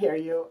 I can't hear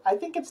you. I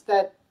think it's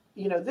that,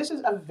 this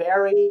is a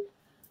very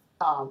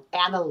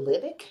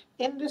analytic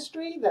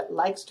industry that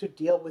likes to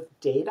deal with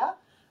data.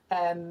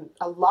 And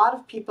a lot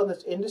of people in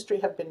this industry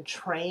have been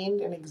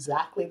trained in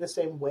exactly the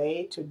same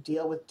way to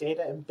deal with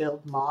data and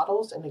build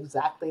models in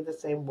exactly the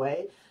same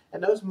way.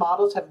 And those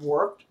models have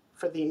worked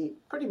for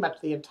pretty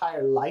much the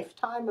entire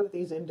lifetime of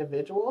these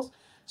individuals.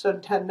 So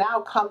to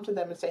now come to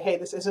them and say, hey,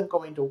 this isn't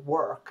going to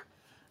work,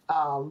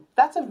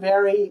 that's a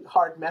very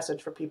hard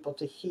message for people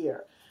to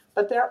hear.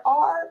 But there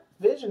are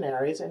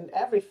visionaries in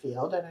every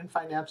field and in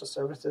financial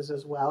services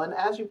as well. And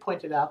as you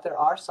pointed out, there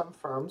are some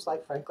firms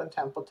like Franklin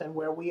Templeton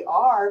where we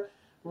are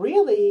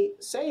really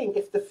saying,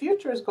 if the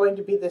future is going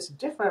to be this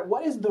different,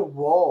 what is the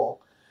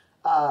role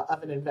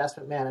of an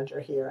investment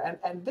manager here?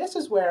 And this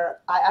is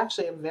where I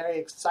actually am very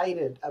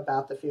excited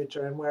about the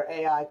future and where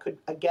AI could,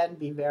 again,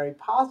 be very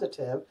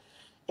positive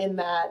in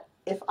that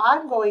if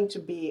I'm going to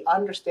be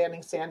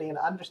understanding Sandy and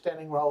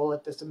understanding Raoul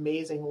at this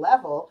amazing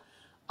level,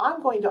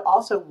 I'm going to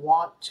also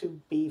want to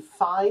be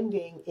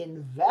finding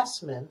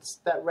investments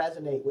that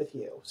resonate with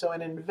you. So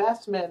an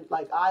investment,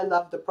 like I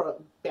love the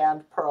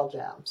band Pearl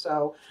Jam.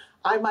 So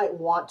I might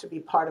want to be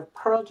part of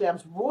Pearl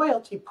Jam's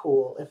royalty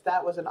pool if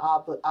that was an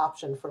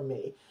option for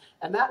me.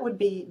 And that would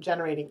be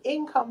generating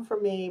income for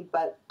me,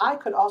 but I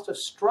could also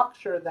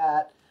structure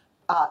that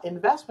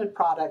investment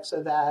product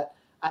so that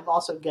I'm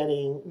also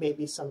getting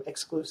maybe some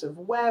exclusive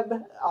web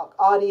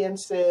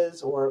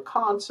audiences or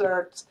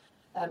concerts.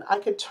 And I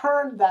could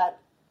turn that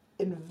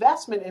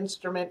investment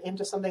instrument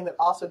into something that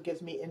also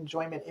gives me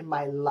enjoyment in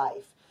my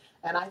life.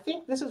 And I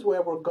think this is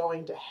where we're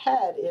going to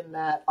head, in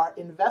that our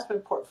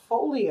investment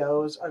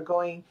portfolios are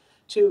going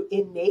to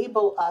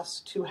enable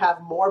us to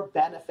have more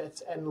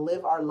benefits and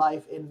live our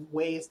life in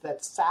ways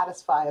that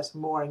satisfy us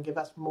more and give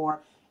us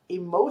more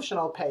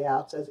emotional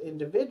payouts as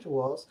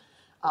individuals.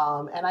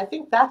 And I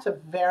think that's a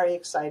very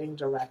exciting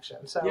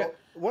direction. So yeah,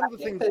 one of the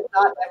things that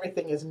not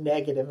everything is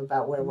negative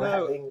about where we're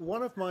heading.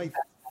 One of my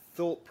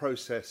thought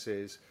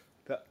processes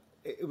that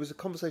it was a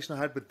conversation I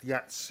had with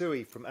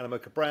Yatsui from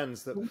Animoca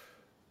Brands that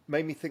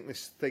made me think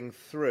this thing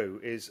through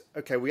is,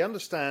 okay, we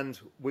understand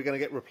we're going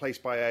to get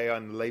replaced by AI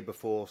in the labor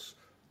force.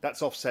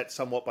 That's offset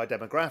somewhat by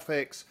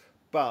demographics,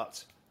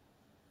 but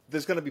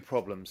there's going to be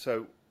problems.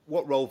 So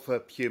what role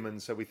for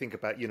humans? So we think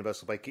about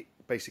universal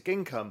basic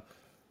income.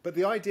 But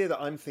the idea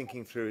that I'm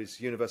thinking through is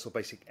universal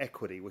basic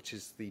equity, which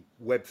is the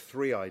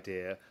Web3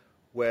 idea,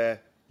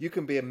 where you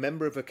can be a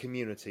member of a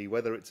community,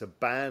 whether it's a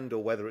band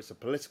or whether it's a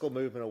political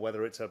movement or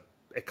whether it's a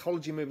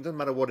ecology movement, doesn't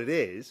matter what it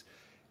is.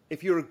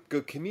 If you're a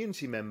good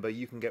community member,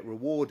 you can get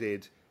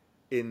rewarded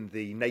in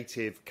the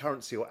native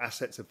currency or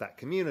assets of that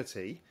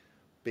community,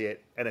 be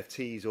it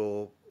NFTs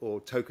or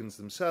tokens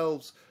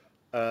themselves,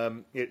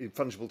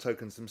 fungible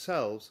tokens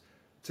themselves,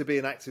 to be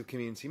an active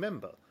community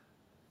member.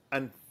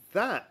 And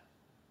that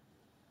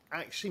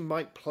actually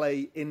might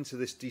play into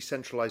this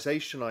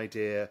decentralization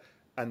idea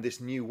and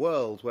this new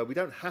world where we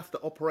don't have to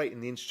operate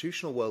in the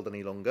institutional world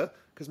any longer,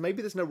 because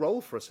maybe there's no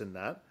role for us in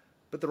that,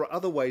 but there are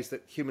other ways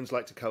that humans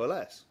like to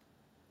coalesce.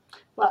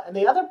 Well, and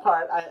the other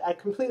part, I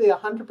completely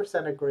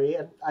 100% agree.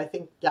 And I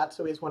think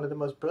Yatsui is one of the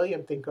most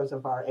brilliant thinkers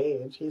of our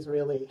age. He's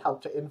really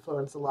helped to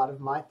influence a lot of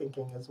my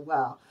thinking as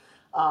well.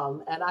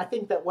 And I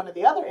think that one of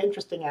the other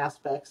interesting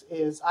aspects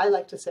is, I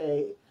like to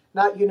say,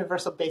 not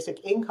universal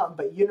basic income,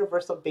 but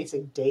universal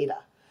basic data.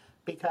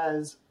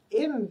 Because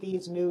in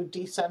these new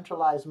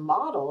decentralized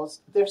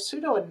models, they're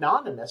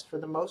pseudo-anonymous for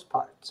the most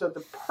part. So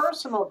the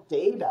personal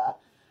data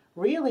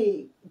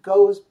really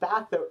goes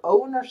back, the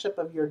ownership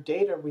of your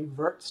data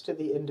reverts to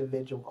the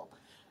individual.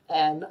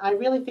 And I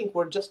really think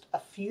we're just a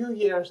few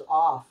years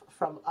off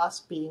from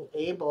us being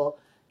able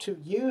to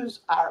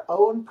use our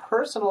own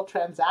personal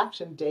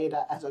transaction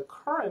data as a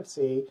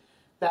currency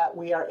that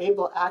we are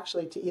able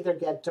actually to either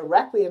get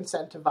directly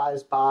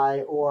incentivized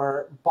by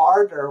or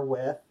barter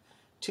with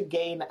to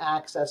gain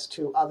access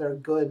to other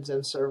goods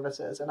and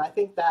services. And I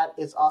think that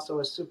is also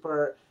a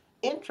super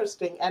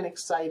interesting and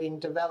exciting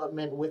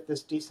development with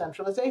this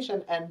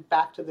decentralization, and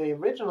back to the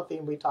original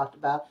theme we talked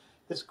about,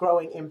 this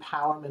growing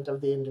empowerment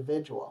of the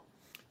individual.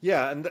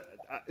 Yeah, and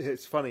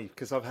it's funny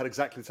because I've had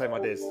exactly the same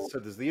ideas. So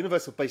there's the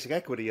universal basic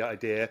equity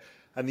idea,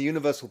 and the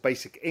universal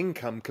basic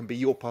income can be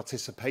your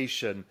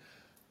participation,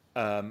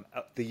 the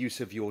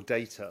use of your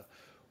data.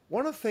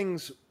 One of the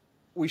things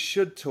we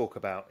should talk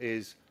about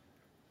is,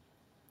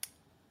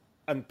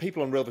 and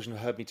people on Real Vision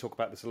have heard me talk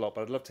about this a lot,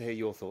 but I'd love to hear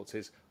your thoughts,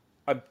 is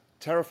I'm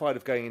terrified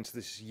of going into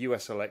this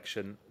US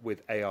election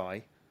with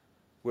AI.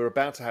 We're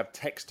about to have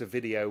text to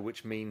video,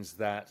 which means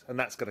that, and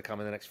that's going to come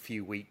in the next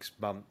few weeks,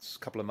 months,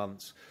 couple of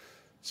months.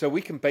 So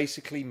we can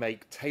basically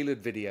make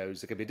tailored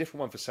videos. There could be a different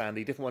one for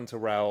Sandy, different one to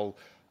Raoul,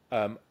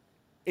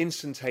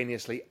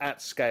 instantaneously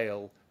at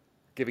scale,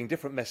 giving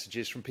different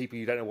messages from people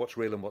you don't know what's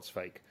real and what's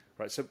fake.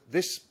 Right. So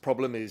this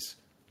problem is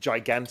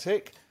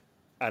gigantic,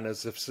 and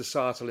as of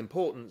societal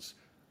importance,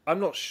 I'm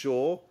not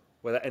sure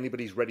whether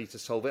anybody's ready to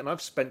solve it. And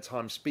I've spent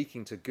time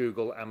speaking to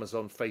Google,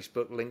 Amazon,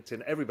 Facebook,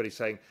 LinkedIn, everybody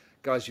saying,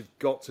 guys, you've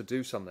got to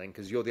do something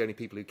because you're the only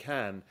people who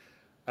can,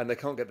 and they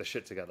can't get their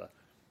shit together.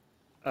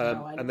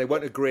 And they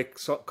won't agree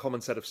a common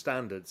set of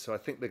standards. So I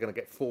think they're going to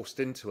get forced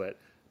into it.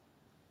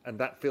 And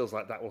that feels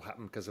like that will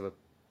happen because of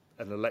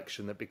an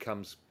election that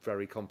becomes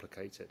very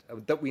complicated.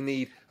 That we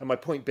need, and my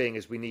point being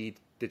is we need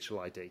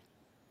digital ID.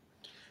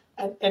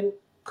 And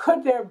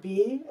could there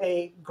be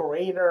a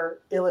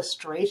greater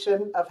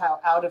illustration of how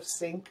out of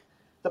sync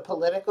the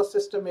political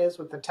system is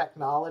with the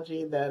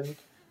technology than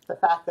the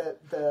fact that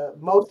the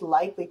most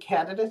likely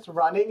candidates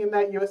running in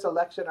that U.S.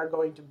 election are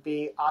going to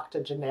be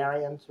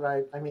octogenarians,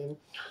 right? I mean,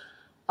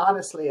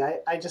 honestly,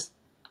 I just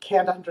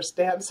can't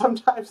understand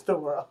sometimes the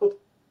world.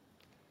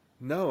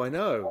 No, I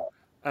know.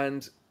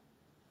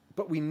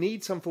 But we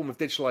need some form of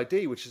digital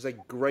ID, which is a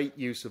great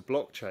use of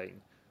blockchain.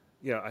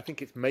 You know, I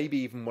think it's maybe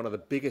even one of the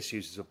biggest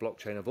uses of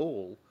blockchain of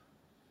all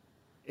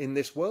in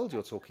this world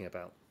you're talking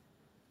about.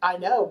 I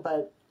know,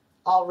 but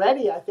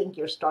already I think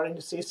you're starting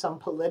to see some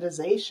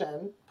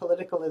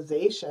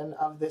politicalization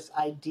of this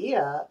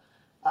idea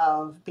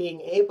of being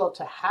able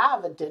to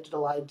have a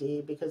digital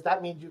ID, because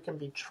that means you can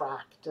be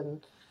tracked.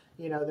 And,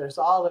 you know, there's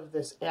all of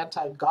this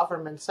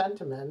anti-government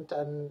sentiment.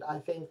 And I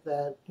think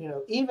that, you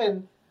know,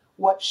 even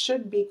what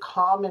should be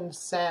common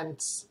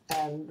sense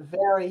and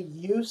very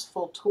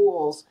useful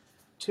tools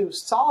to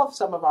solve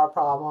some of our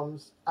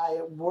problems,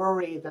 I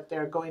worry that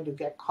they're going to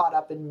get caught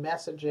up in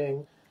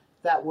messaging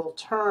that will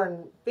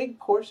turn big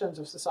portions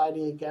of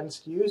society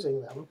against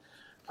using them.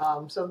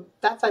 So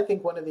that's, I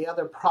think, one of the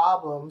other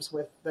problems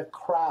with the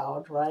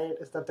crowd, right,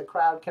 is that the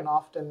crowd can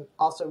often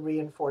also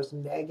reinforce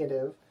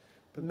negative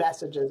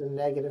messages and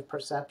negative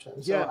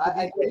perceptions. So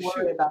I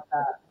worry about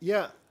that.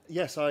 Yeah,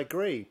 yes, I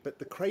agree. But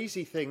the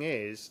crazy thing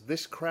is,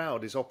 this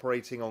crowd is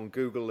operating on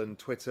Google and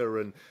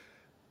Twitter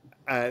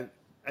and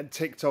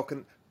TikTok,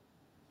 and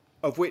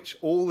of which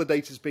all the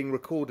data is being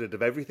recorded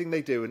of everything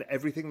they do and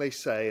everything they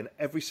say and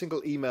every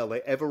single email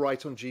they ever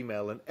write on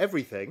Gmail and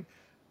everything.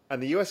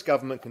 And the US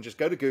government can just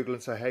go to Google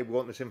and say, hey, we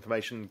want this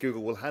information, and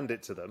Google will hand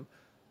it to them.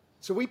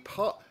 So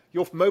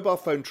your mobile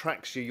phone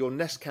tracks you, your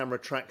Nest camera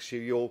tracks you,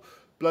 your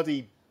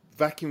bloody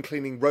vacuum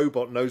cleaning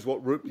robot knows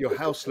what your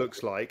house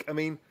looks like. I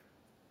mean,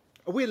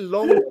 we're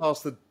long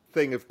past the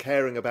thing of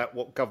caring about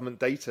what government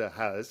data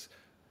has.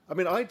 I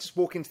mean, I just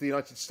walk into the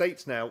United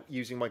States now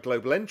using my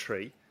global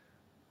entry,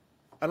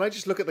 and I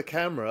just look at the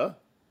camera,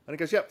 and it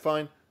goes, yep,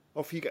 fine,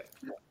 off you go.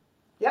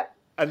 Yep.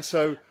 And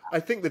so I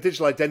think the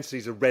digital identity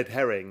is a red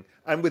herring,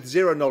 and with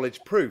zero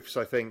knowledge proofs,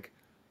 I think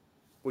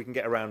we can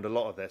get around a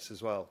lot of this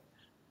as well.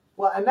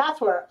 Well, and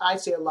that's where I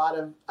see a lot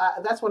of,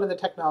 that's one of the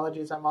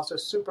technologies I'm also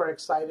super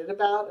excited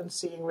about and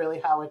seeing really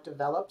how it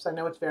develops. I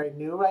know it's very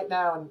new right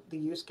now, and the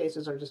use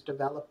cases are just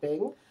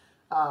developing.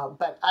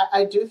 But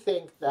I do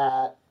think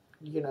that,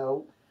 you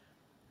know,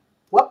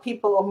 what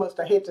people almost,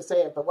 I hate to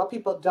say it, but what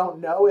people don't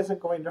know isn't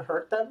going to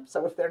hurt them.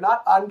 So if they're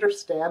not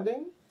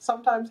understanding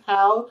sometimes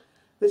how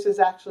this is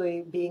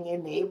actually being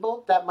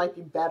enabled, that might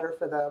be better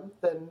for them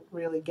than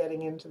really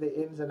getting into the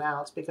ins and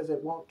outs, because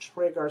it won't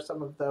trigger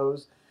some of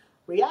those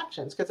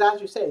reactions. Because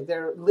as you say,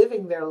 they're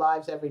living their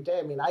lives every day.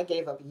 I mean, I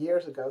gave up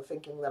years ago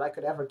thinking that I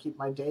could ever keep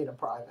my data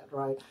private,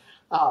 right?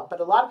 But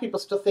a lot of people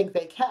still think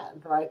they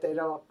can, right? They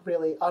don't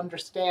really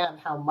understand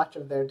how much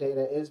of their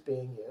data is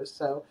being used.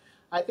 So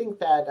I think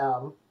that,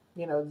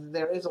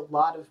 there is a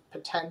lot of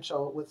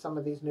potential with some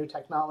of these new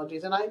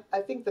technologies. And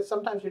I think that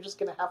sometimes you're just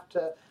going to have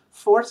to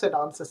force it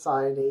on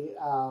society,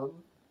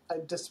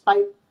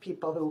 despite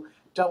people who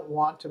don't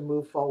want to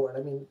move forward.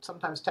 I mean,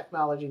 sometimes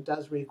technology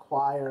does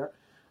require,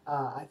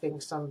 I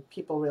think, some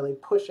people really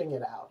pushing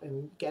it out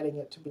and getting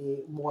it to be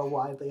more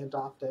widely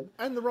adopted.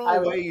 And there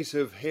are ways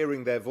of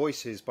hearing their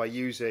voices by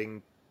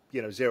using,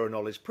 zero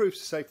knowledge proofs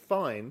to say,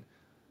 fine,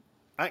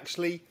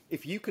 actually,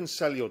 if you can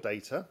sell your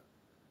data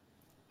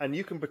and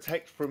you can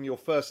protect from your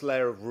first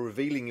layer of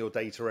revealing your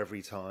data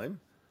every time,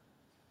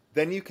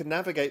 then you can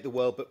navigate the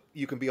world, but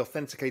you can be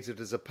authenticated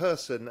as a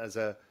person, as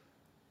a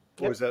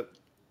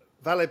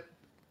valid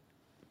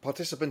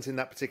participant in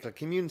that particular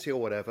community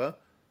or whatever.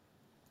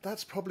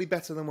 That's probably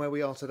better than where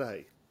we are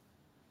today.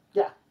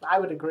 Yeah, I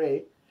would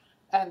agree.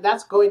 And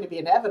that's going to be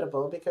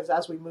inevitable, because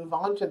as we move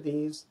on to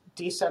these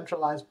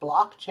decentralized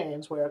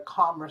blockchains where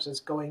commerce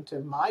is going to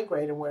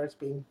migrate and where it's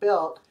being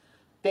built,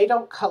 they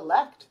don't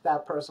collect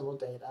that personal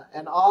data.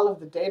 And all of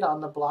the data on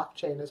the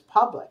blockchain is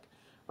public,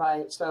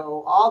 right?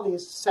 So all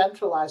these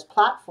centralized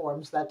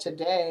platforms that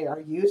today are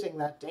using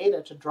that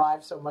data to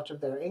drive so much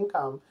of their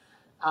income,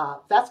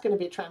 that's going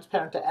to be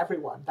transparent to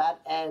everyone.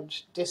 That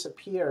edge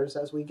disappears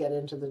as we get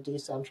into the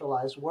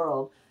decentralized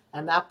world,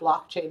 and that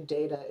blockchain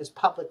data is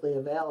publicly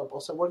available.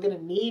 So we're going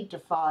to need to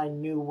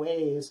find new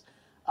ways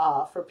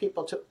for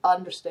people to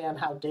understand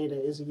how data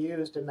is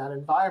used in that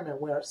environment,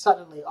 where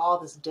suddenly all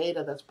this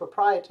data that's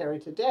proprietary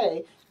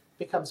today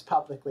becomes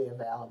publicly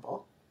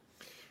available.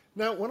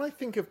 Now, when I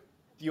think of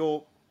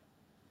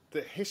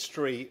the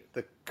history,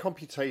 the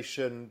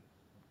computation,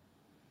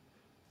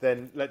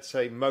 then let's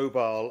say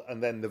mobile,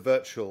 and then the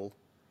virtual,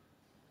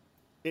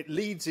 it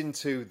leads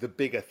into the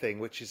bigger thing,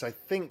 which is, I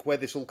think, where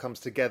this all comes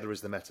together is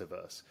the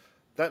metaverse.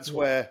 That's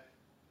where,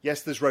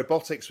 yes, there's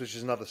robotics, which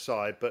is another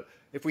side, but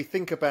if we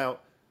think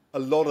about a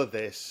lot of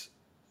this,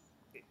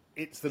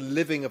 it's the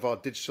living of our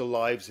digital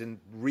lives in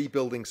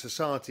rebuilding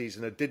societies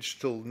in a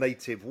digital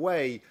native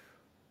way,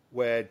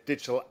 where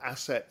digital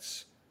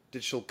assets,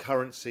 digital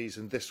currencies,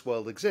 and this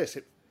world exist.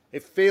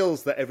 It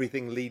feels that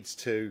everything leads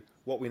to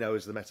what we know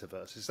as the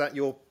metaverse. Is that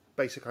your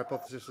basic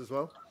hypothesis as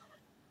well?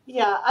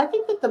 Yeah, I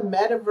think that the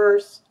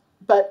metaverse,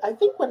 but I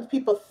think when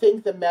people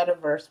think the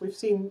metaverse, we've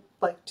seen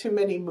like too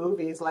many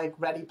movies like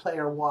Ready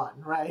Player One,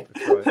 right?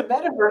 Right. The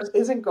metaverse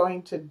isn't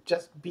going to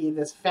just be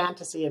this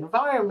fantasy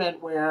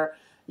environment where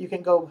you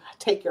can go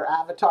take your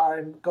avatar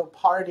and go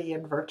party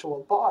in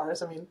virtual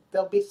bars. I mean,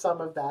 there'll be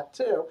some of that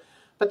too.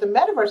 But the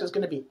metaverse is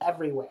going to be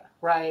everywhere,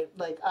 right?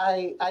 Like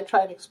I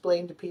try and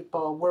explain to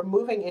people, we're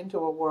moving into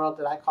a world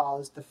that I call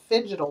is the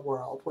phygital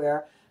world,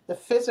 where the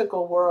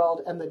physical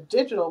world and the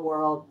digital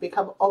world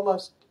become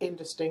almost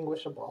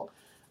indistinguishable.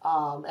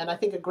 And I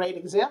think a great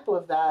example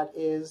of that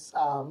is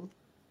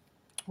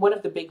one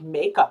of the big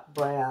makeup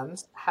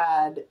brands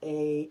had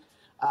a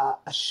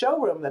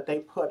showroom that they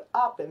put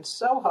up in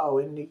Soho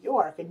in New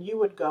York, and you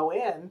would go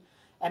in,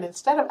 and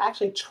instead of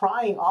actually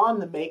trying on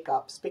the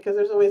makeups, because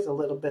there's always a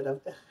little bit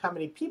of how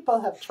many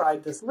people have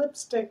tried this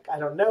lipstick, I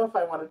don't know if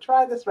I want to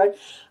try this, right?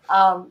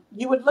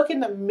 You would look in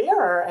the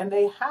mirror, and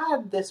they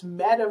had this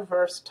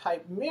metaverse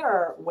type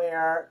mirror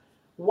where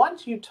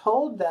once you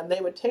told them, they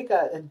would take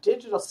a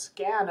digital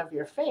scan of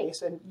your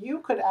face, and you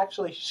could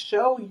actually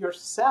show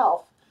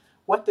yourself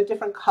what the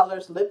different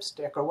colors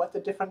lipstick or what the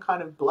different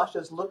kind of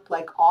blushes looked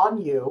like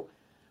on you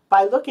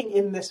by looking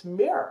in this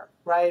mirror,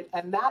 right?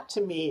 And that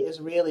to me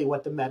is really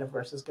what the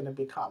metaverse is going to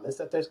become, is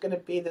that there's going to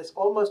be this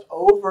almost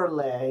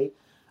overlay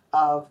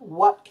of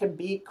what can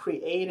be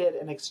created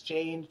and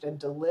exchanged and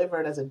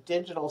delivered as a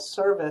digital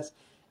service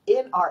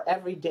in our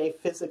everyday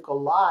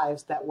physical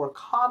lives that we're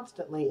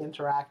constantly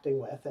interacting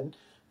with. And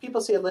people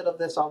see a little of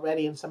this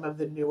already in some of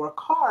the newer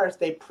cars.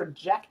 They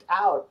project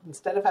out,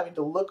 instead of having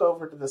to look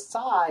over to the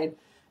side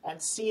and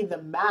see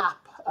the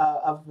map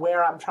of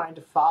where I'm trying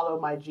to follow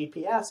my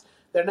GPS,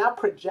 they're now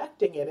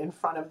projecting it in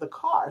front of the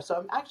car. So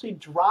I'm actually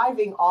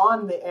driving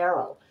on the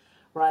arrow,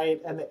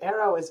 right? And the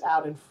arrow is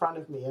out in front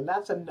of me. And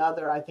that's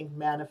another, I think,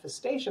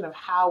 manifestation of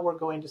how we're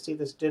going to see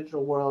this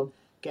digital world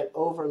get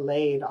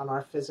overlaid on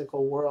our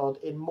physical world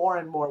in more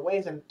and more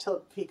ways until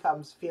it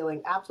becomes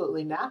feeling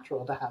absolutely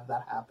natural to have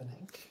that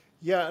happening.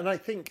 Yeah, and I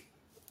think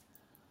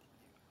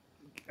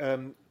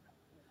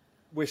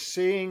we're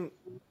seeing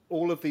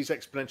all of these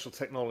exponential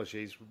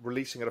technologies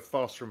releasing at a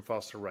faster and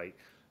faster rate.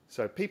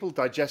 So people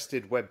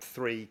digested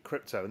Web3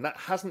 crypto, and that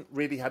hasn't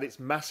really had its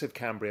massive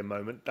Cambrian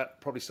moment.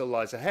 That probably still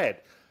lies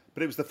ahead.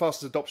 But it was the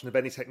fastest adoption of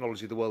any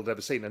technology the world had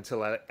ever seen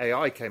until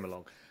AI came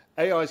along.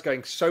 AI is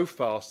going so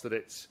fast that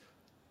it's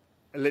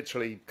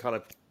literally kind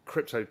of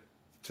crypto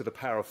to the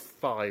power of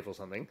 5 or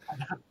something.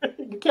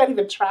 you can't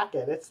even track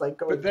it. It's like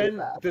going But then too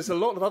fast. there's a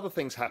lot of other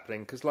things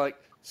happening because, like,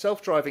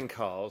 self-driving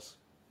cars,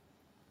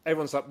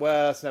 everyone's like,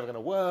 well, it's never going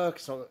to work.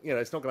 It's not,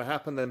 it's not going to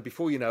happen. Then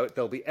before you know it,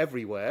 they'll be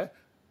everywhere,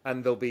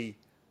 and there'll be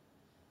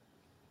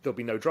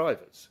no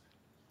drivers.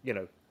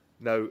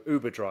 No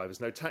Uber drivers,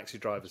 no taxi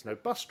drivers, no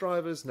bus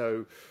drivers,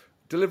 no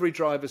delivery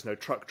drivers, no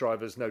truck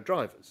drivers, no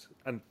drivers.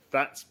 And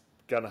that's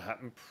going to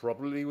happen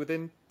probably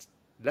within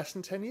less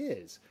than 10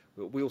 years.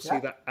 We'll see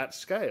that at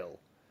scale.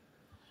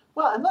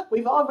 Well, and look,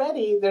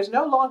 there's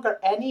no longer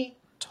any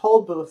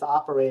toll booth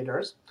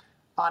operators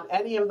on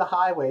any of the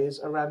highways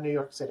around New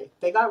York City.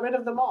 They got rid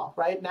of them all,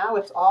 right? Now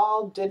it's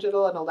all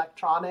digital and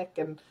electronic,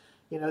 and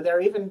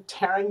they're even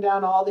tearing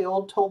down all the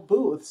old toll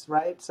booths,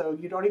 right? So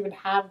you don't even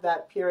have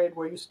that period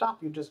where you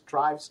stop. You just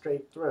drive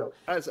straight through.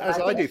 As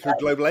I do through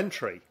Global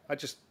Entry. Right,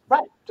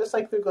 just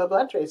like through Global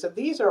Entry. So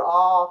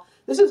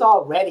this is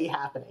already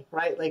happening,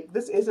 right? Like,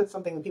 this isn't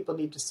something that people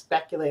need to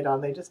speculate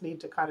on. They just need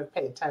to kind of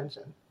pay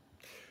attention.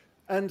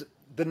 And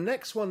the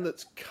next one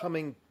that's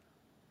coming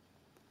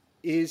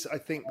is, I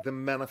think, the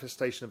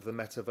manifestation of the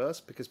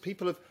metaverse, because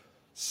people have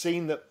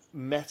seen that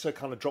Meta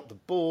kind of dropped the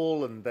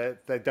ball and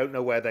they don't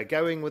know where they're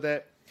going with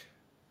it.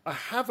 I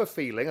have a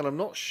feeling, and I'm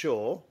not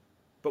sure,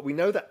 but we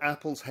know that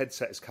Apple's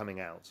headset is coming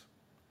out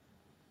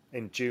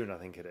in June, I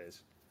think it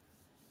is.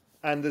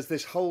 And there's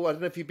this whole, I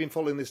don't know if you've been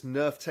following this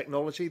Nerf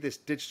technology, this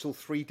digital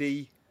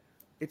 3D.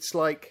 It's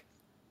like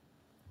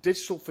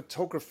digital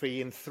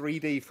photography in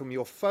 3D from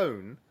your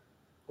phone.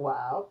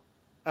 Wow.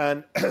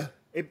 And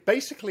it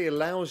basically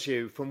allows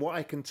you, from what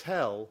I can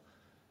tell,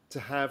 to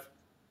have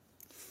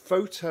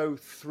photo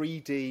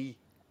 3D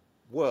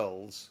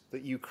worlds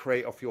that you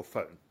create off your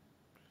phone.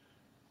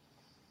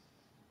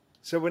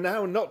 So we're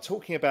now not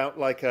talking about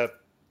like a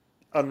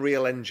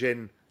Unreal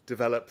Engine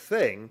developed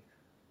thing,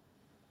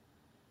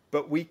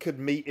 but we could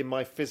meet in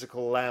my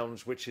physical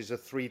lounge, which is a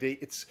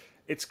 3D.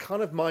 It's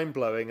kind of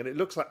mind-blowing, and it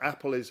looks like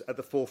Apple is at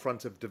the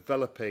forefront of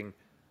developing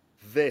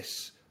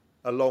this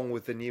along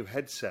with the new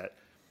headset.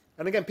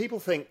 And again, people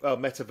think, oh,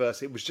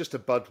 metaverse, it was just a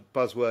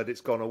buzzword,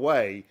 it's gone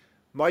away.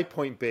 My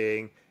point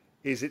being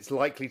is it's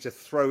likely to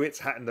throw its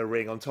hat in the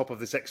ring on top of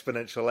this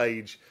exponential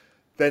age.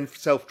 Then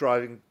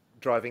self-driving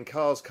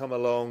cars come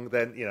along,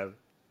 then,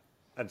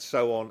 and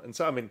so on. And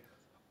so, I mean,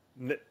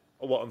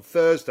 on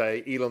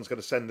Thursday, Elon's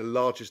going to send the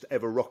largest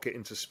ever rocket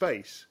into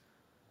space.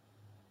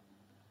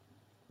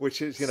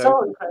 Which is,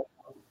 so incredible.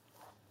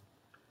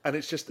 And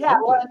it's just... Yeah,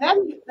 well,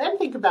 and then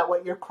think about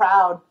what your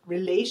crowd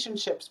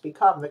relationships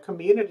become, the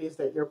communities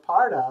that you're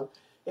part of.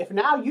 If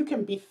now you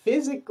can be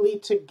physically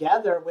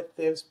together with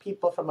those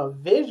people from a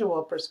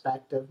visual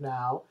perspective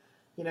now,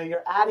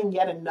 you're adding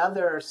yet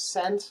another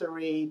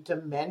sensory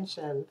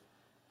dimension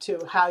to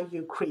how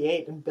you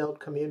create and build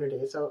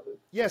community. So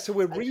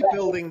we're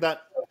rebuilding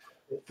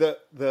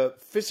the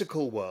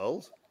physical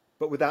world,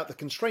 but without the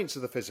constraints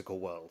of the physical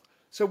world.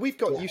 So we've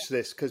got used to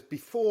this, because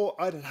before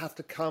I'd have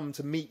to come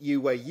to meet you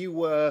where you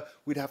were.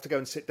 We'd have to go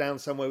and sit down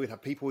somewhere. We'd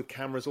have people with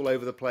cameras all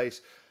over the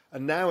place.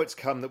 And now it's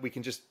come that we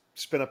can just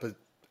spin up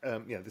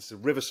this is a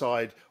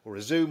Riverside or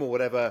a Zoom or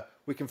whatever.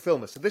 We can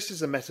film it. So this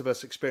is a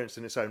metaverse experience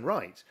in its own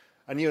right.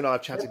 And you and I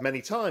have chatted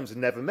many times and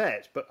never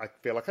met, but I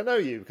feel like I know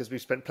you because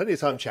we've spent plenty of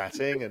time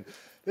chatting and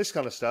this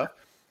kind of stuff.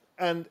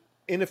 And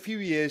in a few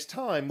years'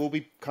 time, we'll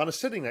be kind of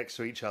sitting next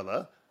to each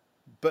other,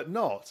 but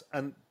not.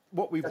 And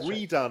what we've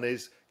redone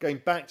is, going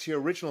back to your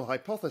original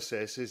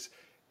hypothesis, is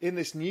in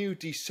this new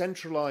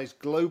decentralized,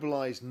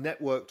 globalized,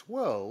 networked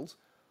world,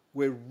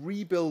 we're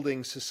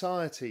rebuilding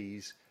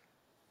societies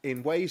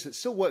in ways that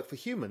still work for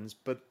humans,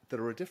 but that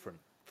are different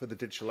for the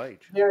digital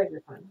age. Very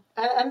different.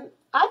 And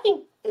I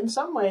think in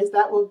some ways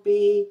that will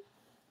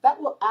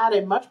add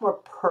a much more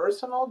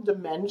personal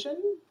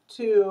dimension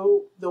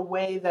to the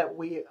way that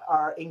we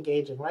are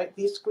engaging, right?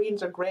 These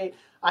screens are great.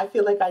 I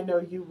feel like I know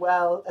you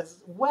well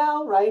as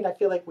well, right? I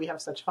feel like we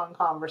have such fun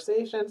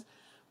conversations,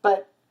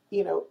 but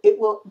it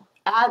will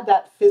add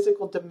that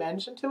physical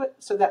dimension to it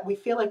so that we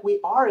feel like we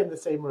are in the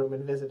same room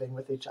and visiting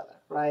with each other,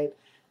 right?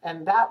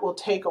 And that will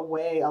take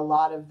away a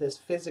lot of this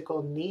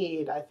physical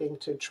need, I think,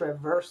 to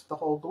traverse the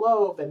whole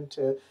globe and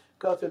to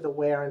go through the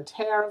wear and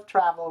tear of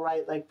travel,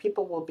 right? Like,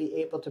 people will be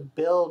able to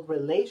build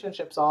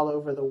relationships all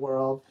over the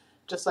world,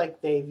 just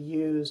like they've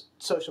used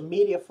social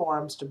media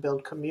forums to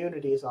build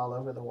communities all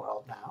over the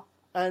world now.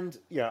 And,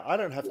 I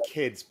don't have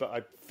kids, but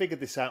I figured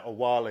this out a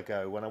while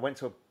ago when I went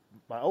to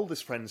my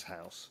oldest friend's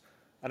house,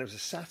 and it was a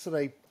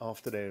Saturday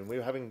afternoon. We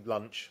were having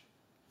lunch,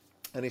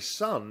 and his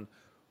son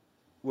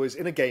was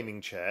in a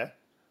gaming chair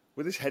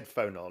with his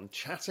headphone on,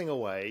 chatting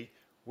away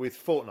with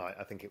Fortnite,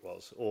 I think it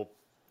was, or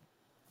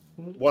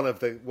one of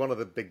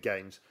the big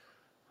games.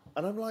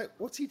 And I'm like,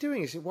 what's he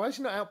doing? He said, why is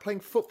he not out playing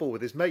football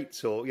with his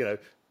mates, or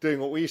doing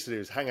what we used to do,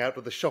 is hang out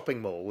at the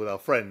shopping mall with our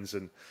friends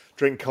and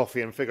drink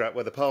coffee and figure out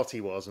where the party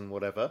was and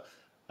whatever.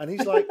 And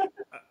he's like,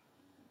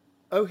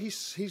 oh,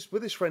 he's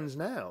with his friends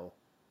now.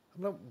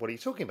 I'm like, what are you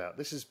talking about?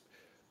 This is,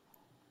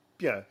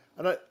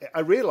 and I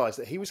realised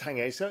that he was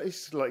hanging out.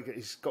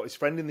 He's got his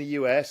friend in the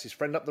US, his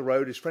friend up the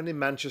road, his friend in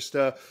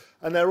Manchester,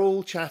 and they're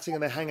all chatting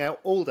and they hang out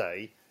all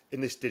day in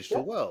this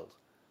digital world.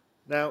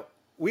 Now,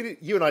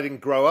 you and I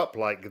didn't grow up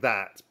like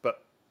that,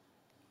 but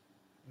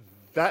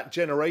that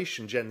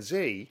generation, Gen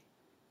Z,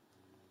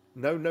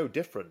 no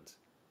different.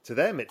 To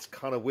them, it's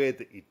kind of weird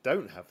that you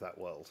don't have that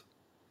world.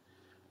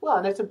 Well,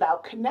 and it's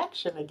about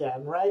connection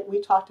again, right?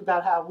 We talked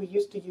about how we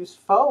used to use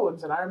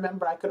phones, and I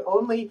remember I could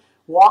only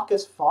walk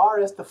as far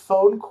as the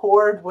phone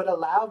cord would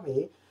allow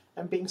me,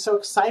 and being so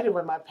excited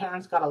when my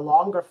parents got a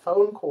longer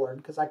phone cord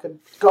because I could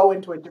go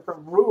into a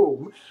different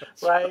room,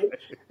 right?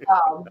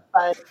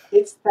 But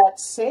it's that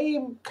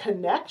same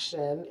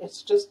connection.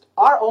 It's just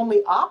our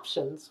only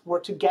options were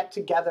to get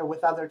together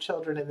with other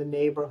children in the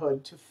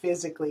neighborhood to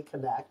physically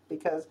connect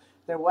because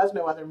there was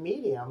no other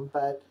medium.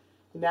 But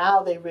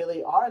now they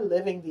really are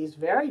living these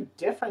very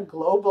different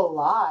global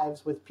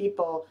lives with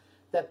people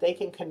that they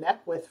can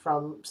connect with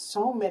from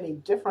so many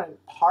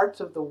different parts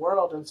of the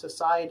world and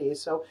society.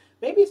 So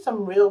maybe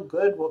some real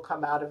good will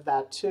come out of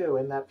that too,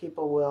 and that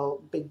people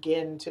will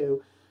begin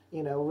to,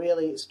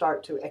 really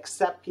start to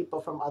accept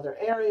people from other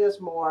areas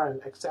more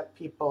and accept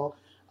people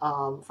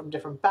from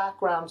different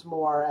backgrounds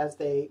more as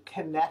they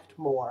connect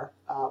more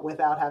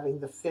without having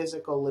the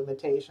physical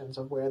limitations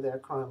of where they're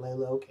currently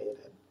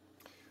located.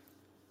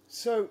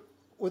 So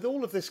with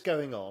all of this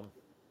going on,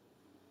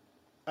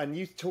 and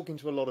you talking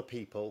to a lot of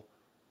people,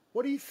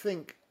 what do you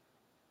think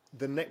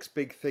the next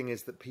big thing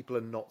is that people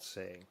are not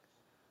seeing?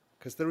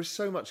 Because there is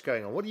so much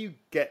going on. What do you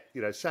get?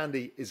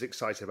 Sandy is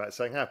excited about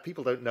saying,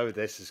 people don't know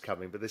this is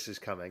coming, but this is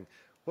coming.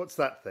 What's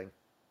that thing?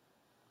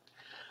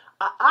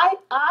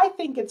 I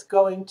think it's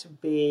going to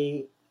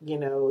be,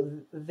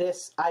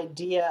 this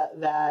idea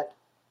that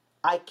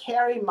I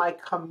carry my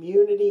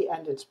community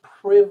and its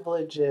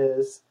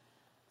privileges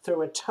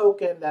through a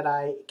token that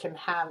I can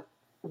have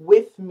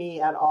with me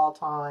at all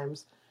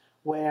times,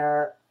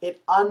 where it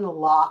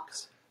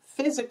unlocks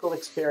physical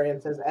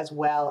experiences as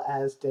well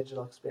as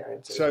digital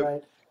experiences, so,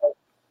 right?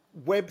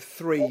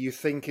 Web3, you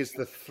think, is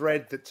the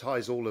thread that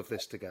ties all of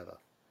this together?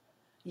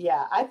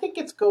 Yeah, I think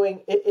it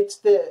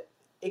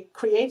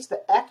creates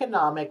the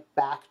economic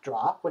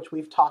backdrop, which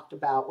we've talked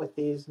about with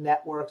these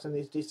networks and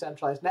these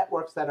decentralized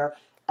networks that are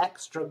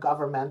extra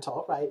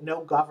governmental, right?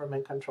 No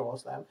government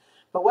controls them.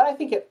 But what I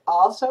think it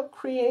also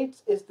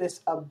creates is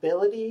this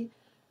ability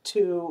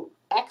to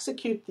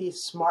execute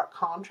these smart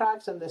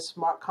contracts and this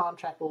smart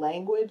contract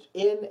language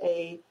in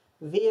a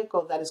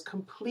vehicle that is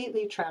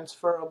completely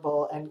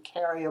transferable and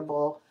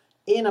carryable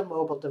in a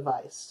mobile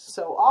device.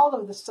 So all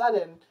of a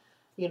sudden,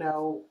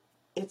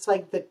 it's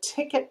like the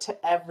ticket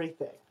to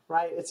everything,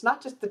 right? It's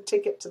not just the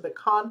ticket to the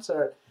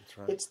concert. That's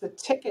right. It's the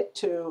ticket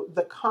to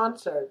the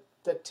concert,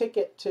 the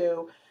ticket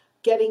to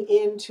getting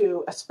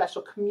into a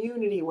special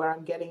community where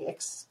I'm getting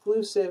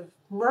exclusive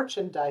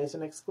merchandise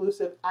and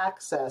exclusive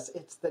access.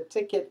 It's the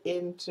ticket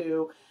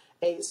into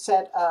a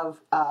set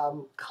of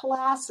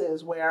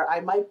classes where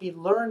I might be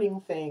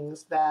learning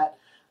things that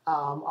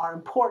are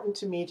important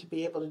to me to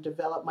be able to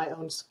develop my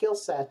own skill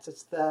sets.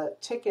 It's the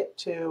ticket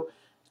to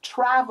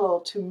travel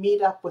to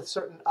meet up with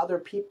certain other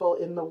people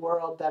in the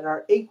world that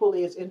are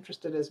equally as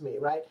interested as me,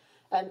 right?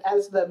 And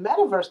as the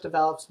metaverse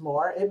develops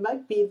more, it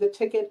might be the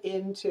ticket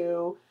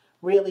into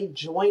really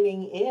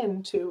joining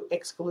into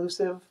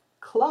exclusive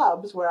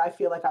clubs where I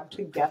feel like I'm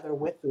together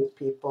with these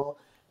people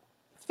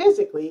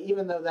physically,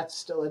 even though that's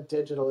still a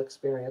digital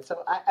experience.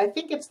 So I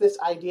think it's this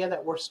idea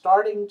that we're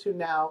starting to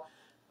now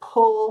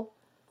pull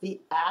the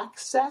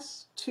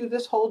access to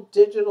this whole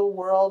digital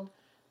world,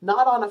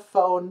 not on a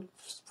phone.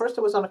 First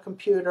it was on a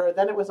computer,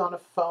 then it was on a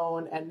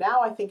phone, and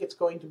now I think it's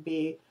going to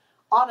be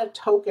on a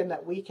token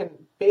that we can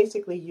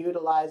basically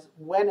utilize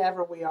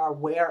whenever we are,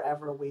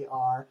 wherever we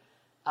are,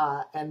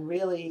 and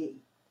really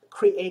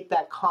create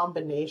that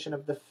combination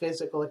of the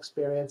physical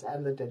experience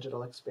and the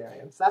digital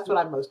experience. That's what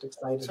I'm most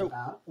excited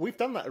about. We've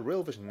done that at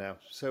Real Vision now.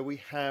 So we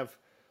have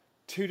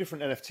two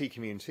different NFT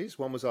communities.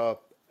 One was our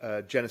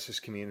Genesis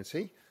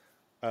community,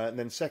 and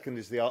then second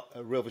is the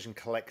Real Vision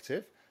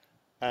Collective.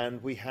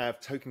 And we have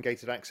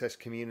token-gated access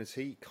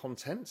community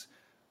content,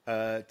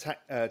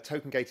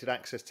 token-gated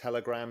access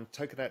Telegram,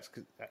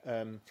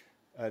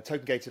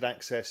 token-gated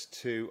access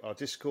to our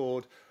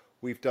Discord.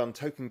 We've done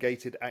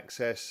token-gated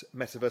access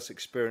metaverse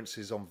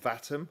experiences on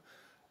Vatem.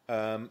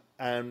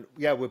 And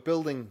yeah, we're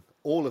building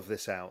all of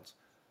this out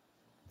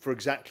for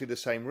exactly the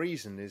same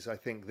reason. Is I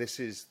think this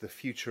is the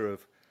future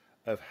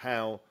of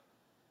how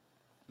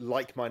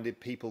like-minded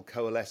people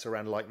coalesce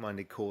around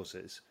like-minded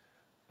causes.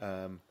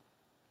 And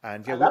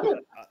yeah, we've got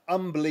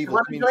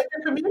unbelievable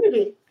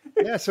community.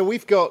 Yeah, so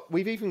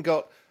we've even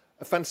got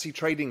a fantasy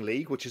trading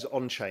league, which is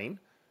on chain.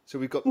 So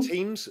we've got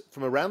teams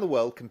from around the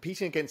world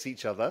competing against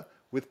each other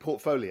with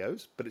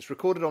portfolios, but it's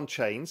recorded on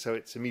chain, so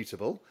it's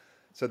immutable.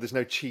 So there's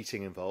no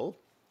cheating involved.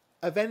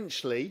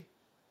 Eventually,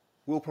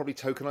 we'll probably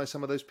tokenize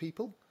some of those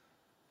people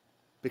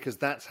because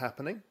that's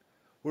happening.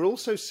 We're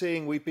also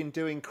seeing we've been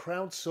doing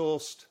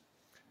crowdsourced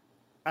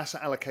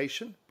asset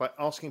allocation by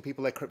asking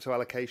people their crypto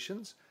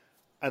allocations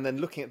and then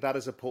looking at that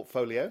as a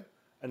portfolio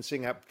and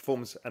seeing how it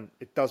performs. And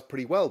it does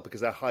pretty well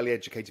because they're highly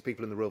educated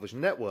people in the Real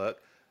Vision network.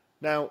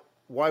 Now,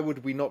 why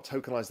would we not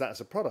tokenize that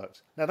as a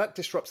product? Now that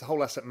disrupts the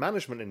whole asset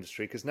management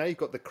industry, because now you've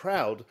got the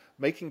crowd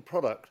making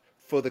product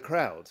for the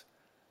crowd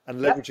and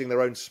leveraging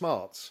their own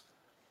smarts.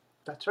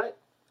 That's right.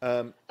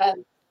 And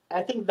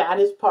I think that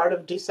is part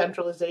of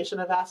decentralization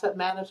of asset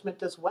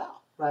management as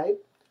well, right?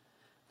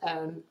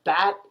 And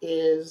that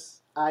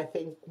is, I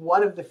think,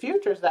 one of the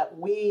futures that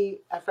we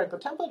at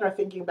Franklin Templeton are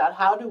thinking about.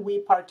 How do we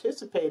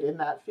participate in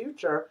that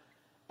future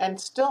and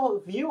still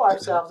view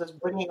ourselves as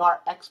bringing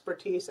our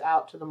expertise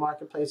out to the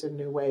marketplace in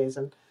new ways?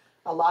 And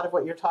a lot of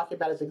what you're talking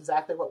about is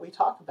exactly what we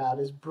talk about,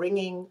 is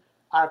bringing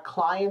our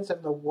clients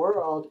and the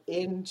world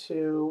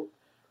into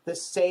the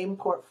same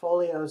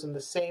portfolios and the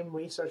same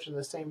research and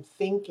the same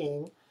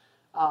thinking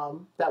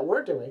that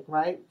we're doing,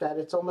 right? That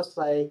it's almost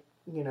like,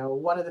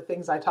 one of the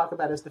things I talk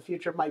about is the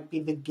future might be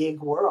the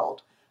gig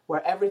world,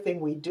 where everything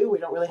we do, we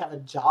don't really have a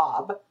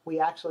job. We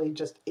actually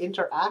just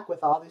interact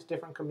with all these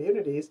different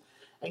communities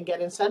and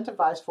get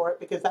incentivized for it,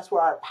 because that's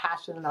where our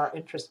passion and our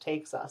interest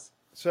takes us.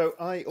 So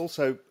I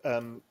also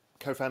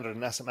co-founded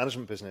an asset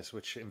management business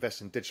which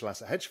invests in digital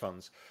asset hedge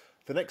funds.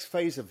 The next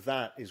phase of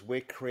that is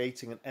we're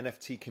creating an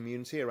NFT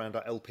community around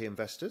our LP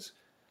investors,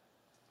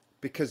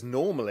 because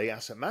normally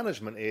asset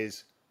management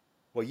is,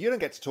 well, you don't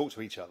get to talk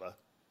to each other.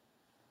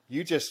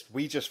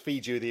 We just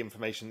feed you the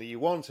information that you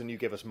want and you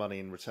give us money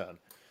in return.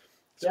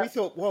 So we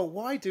thought, well,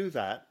 why do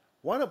that?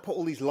 Why not put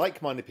all these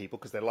like-minded people,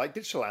 because they're like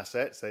digital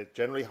assets, they're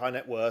generally high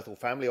net worth or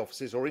family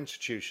offices or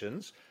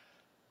institutions.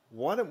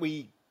 Why don't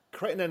we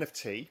create an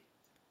NFT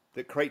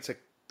that creates a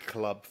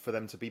club for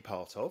them to be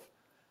part of?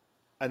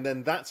 And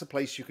then that's a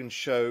place you can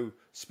show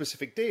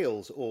specific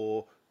deals,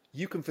 or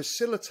you can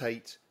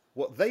facilitate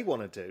what they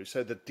want to do.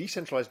 So the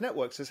decentralized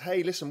network says,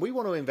 hey, listen, we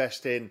want to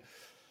invest in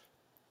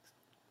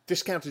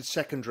discounted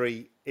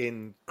secondary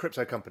in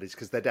crypto companies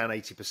because they're down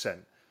 80%.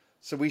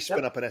 So we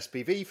spin up an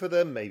SPV for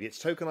them. Maybe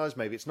it's tokenized,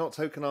 maybe it's not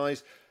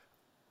tokenized.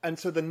 And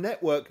so the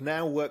network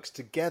now works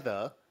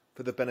together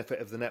for the benefit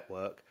of the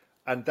network.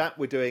 And that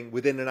we're doing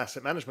within an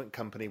asset management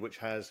company, which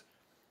has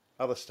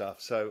other stuff.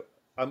 So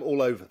I'm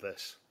all over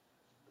this.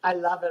 I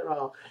love it,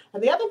 Raoul.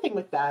 And the other thing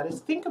with that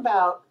is think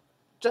about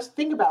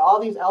all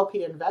these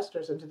LP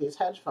investors into these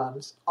hedge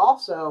funds.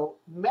 Also,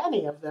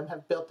 many of them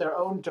have built their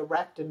own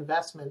direct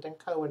investment and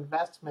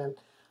co-investment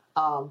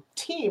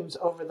teams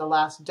over the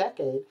last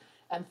decade.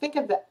 And think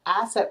of the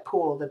asset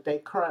pool that they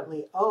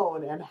currently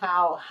own, and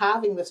how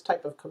having this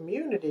type of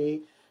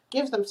community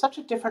gives them such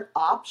a different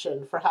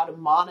option for how to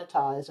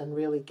monetize and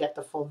really get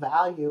the full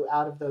value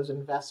out of those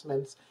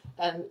investments,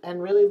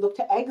 and really look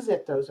to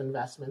exit those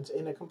investments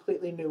in a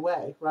completely new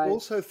way, right?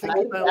 Also think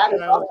about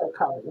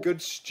how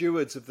good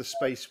stewards of the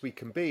space we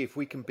can be if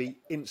we can be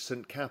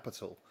instant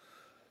capital.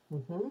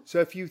 Mm-hmm. So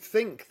if you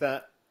think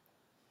that,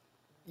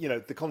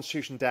 the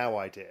Constitution DAO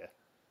idea,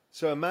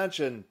 so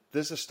imagine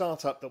there's a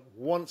startup that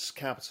wants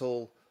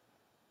capital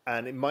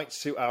and it might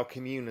suit our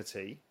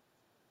community.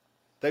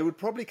 They would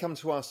probably come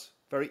to us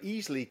very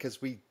easily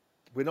because we're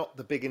not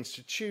the big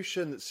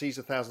institution that sees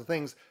 1,000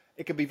 things.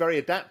 It can be very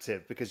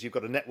adaptive because you've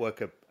got a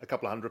network of a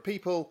couple of hundred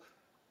people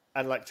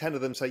and like 10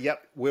 of them say,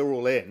 yep, we're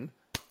all in.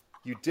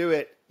 You do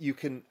it, you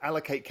can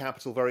allocate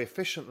capital very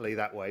efficiently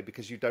that way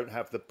because you don't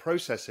have the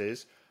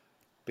processes,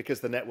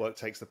 because the network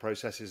takes the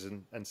processes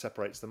and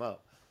separates them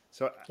up.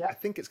 So I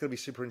think it's going to be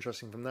super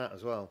interesting from that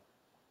as well.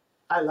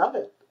 I love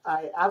it.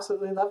 I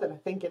absolutely love it. I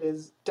think it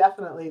is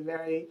definitely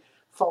very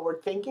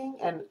forward thinking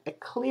and a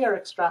clear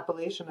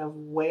extrapolation of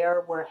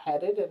where we're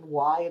headed and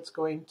why it's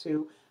going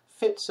to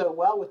fit so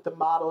well with the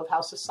model of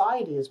how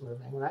society is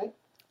moving, right?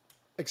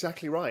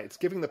 Exactly right. It's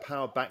giving the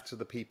power back to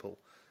the people.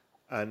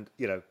 And,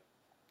 the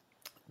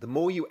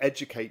more you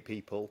educate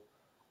people,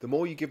 the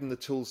more you give them the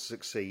tools to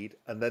succeed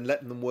and then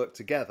letting them work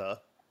together,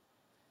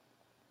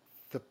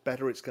 the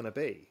better it's going to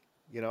be.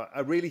 I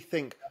really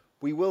think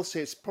we will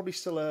see, it's probably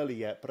still early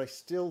yet, but I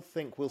still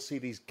think we'll see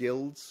these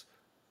guilds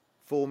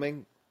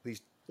forming,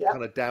 these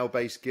kind of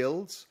DAO-based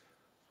guilds.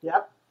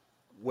 Yep.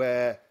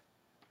 Where,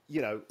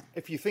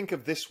 if you think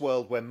of this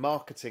world where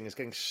marketing is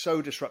getting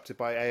so disrupted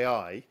by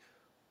AI,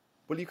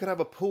 well, you could have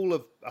a pool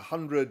of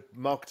 100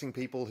 marketing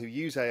people who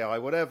use AI,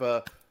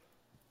 whatever.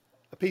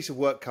 A piece of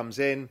work comes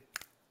in,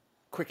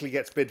 quickly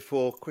gets bid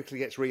for, quickly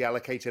gets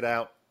reallocated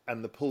out,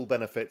 and the pool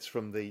benefits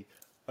from the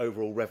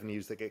overall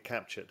revenues that get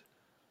captured.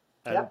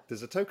 And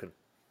there's a token.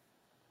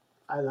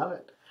 I love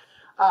it.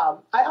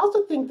 I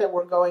also think that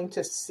we're going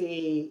to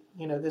see,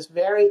 this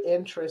very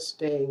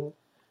interesting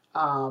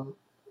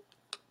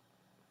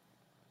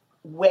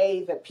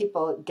way that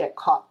people get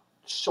caught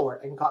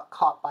short and got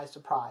caught by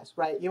surprise,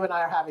 right? You and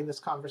I are having this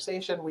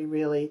conversation. We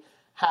really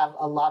have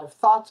a lot of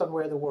thoughts on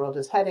where the world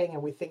is heading,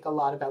 and we think a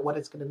lot about what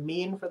it's going to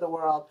mean for the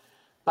world.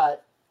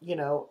 But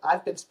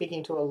I've been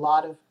speaking to a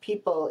lot of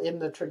people in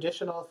the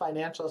traditional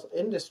financial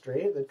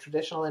industry, the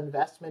traditional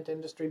investment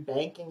industry,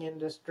 banking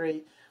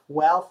industry,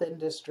 wealth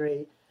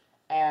industry,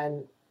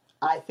 and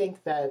I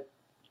think that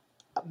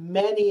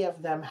many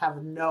of them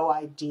have no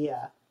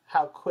idea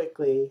how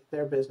quickly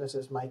their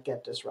businesses might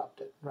get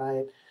disrupted,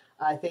 right?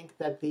 I think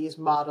that these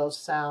models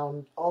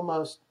sound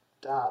almost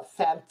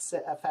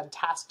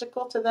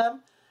fantastical to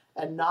them,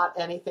 and not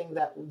anything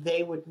that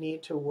they would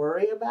need to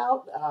worry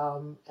about.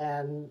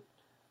 And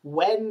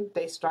when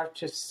they start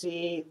to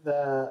see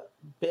the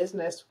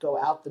business go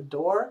out the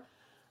door,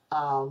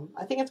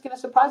 I think it's going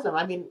to surprise them.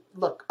 I mean,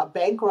 look, a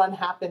bank run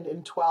happened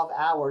in 12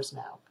 hours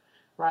now,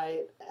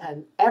 right?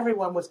 And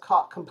everyone was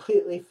caught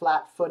completely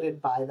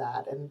flat-footed by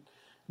that. And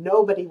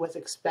nobody was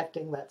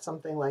expecting that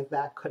something like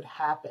that could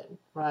happen,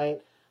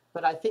 right?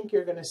 But I think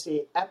you're going to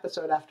see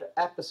episode after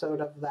episode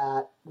of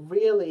that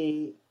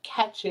really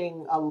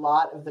catching a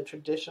lot of the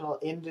traditional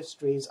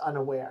industries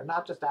unaware,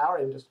 not just our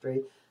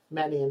industry,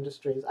 many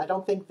industries. I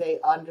don't think they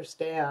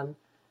understand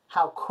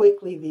how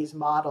quickly these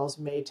models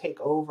may take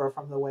over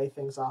from the way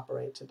things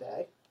operate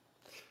today.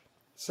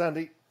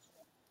 Sandy,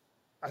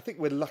 I think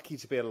we're lucky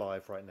to be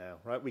alive right now,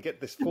 right? We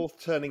get this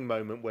fourth turning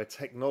moment where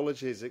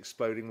technology is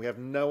exploding. We have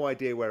no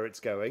idea where it's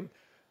going.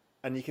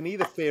 And you can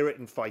either fear it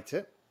and fight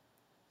it,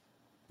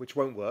 which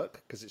won't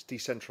work because it's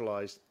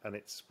decentralized and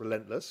it's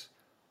relentless,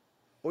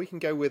 or you can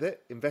go with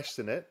it, invest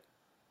in it,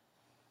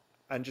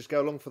 and just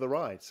go along for the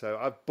ride. So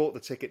I've bought the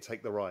ticket,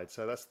 take the ride.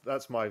 So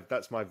that's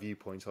my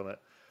viewpoint on it.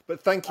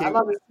 But thank you. I'm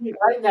on the seat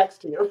right next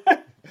to you.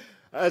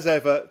 As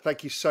ever,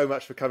 thank you so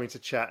much for coming to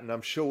chat, and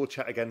I'm sure we'll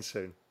chat again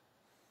soon.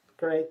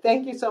 Great.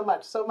 Thank you so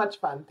much. So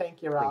much fun.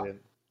 Thank you, Raoul.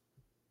 Brilliant.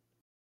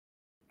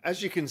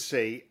 As you can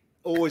see,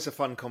 always a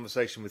fun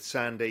conversation with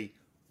Sandy,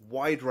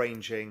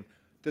 wide-ranging.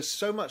 There's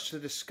so much to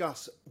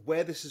discuss,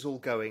 where this is all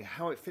going,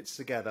 how it fits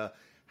together,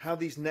 how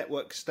these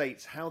network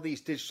states, how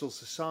these digital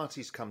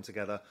societies come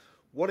together,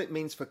 what it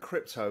means for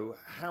crypto,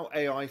 how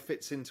AI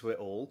fits into it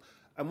all,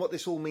 and what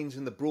this all means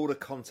in the broader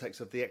context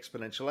of the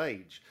exponential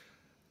age.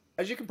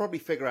 As you can probably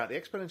figure out, the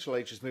exponential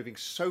age is moving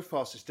so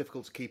fast it's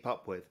difficult to keep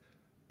up with,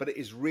 but it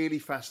is really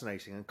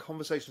fascinating, and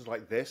conversations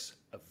like this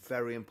are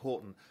very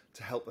important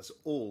to help us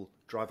all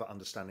drive our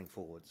understanding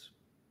forwards.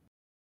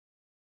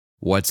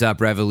 What's up,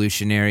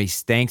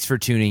 revolutionaries? Thanks for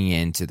tuning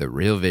in to the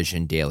Real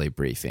Vision Daily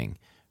Briefing.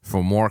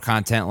 For more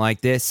content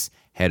like this,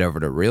 head over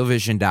to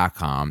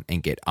realvision.com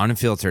and get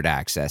unfiltered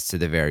access to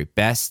the very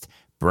best,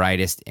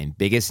 brightest, and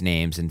biggest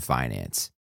names in finance.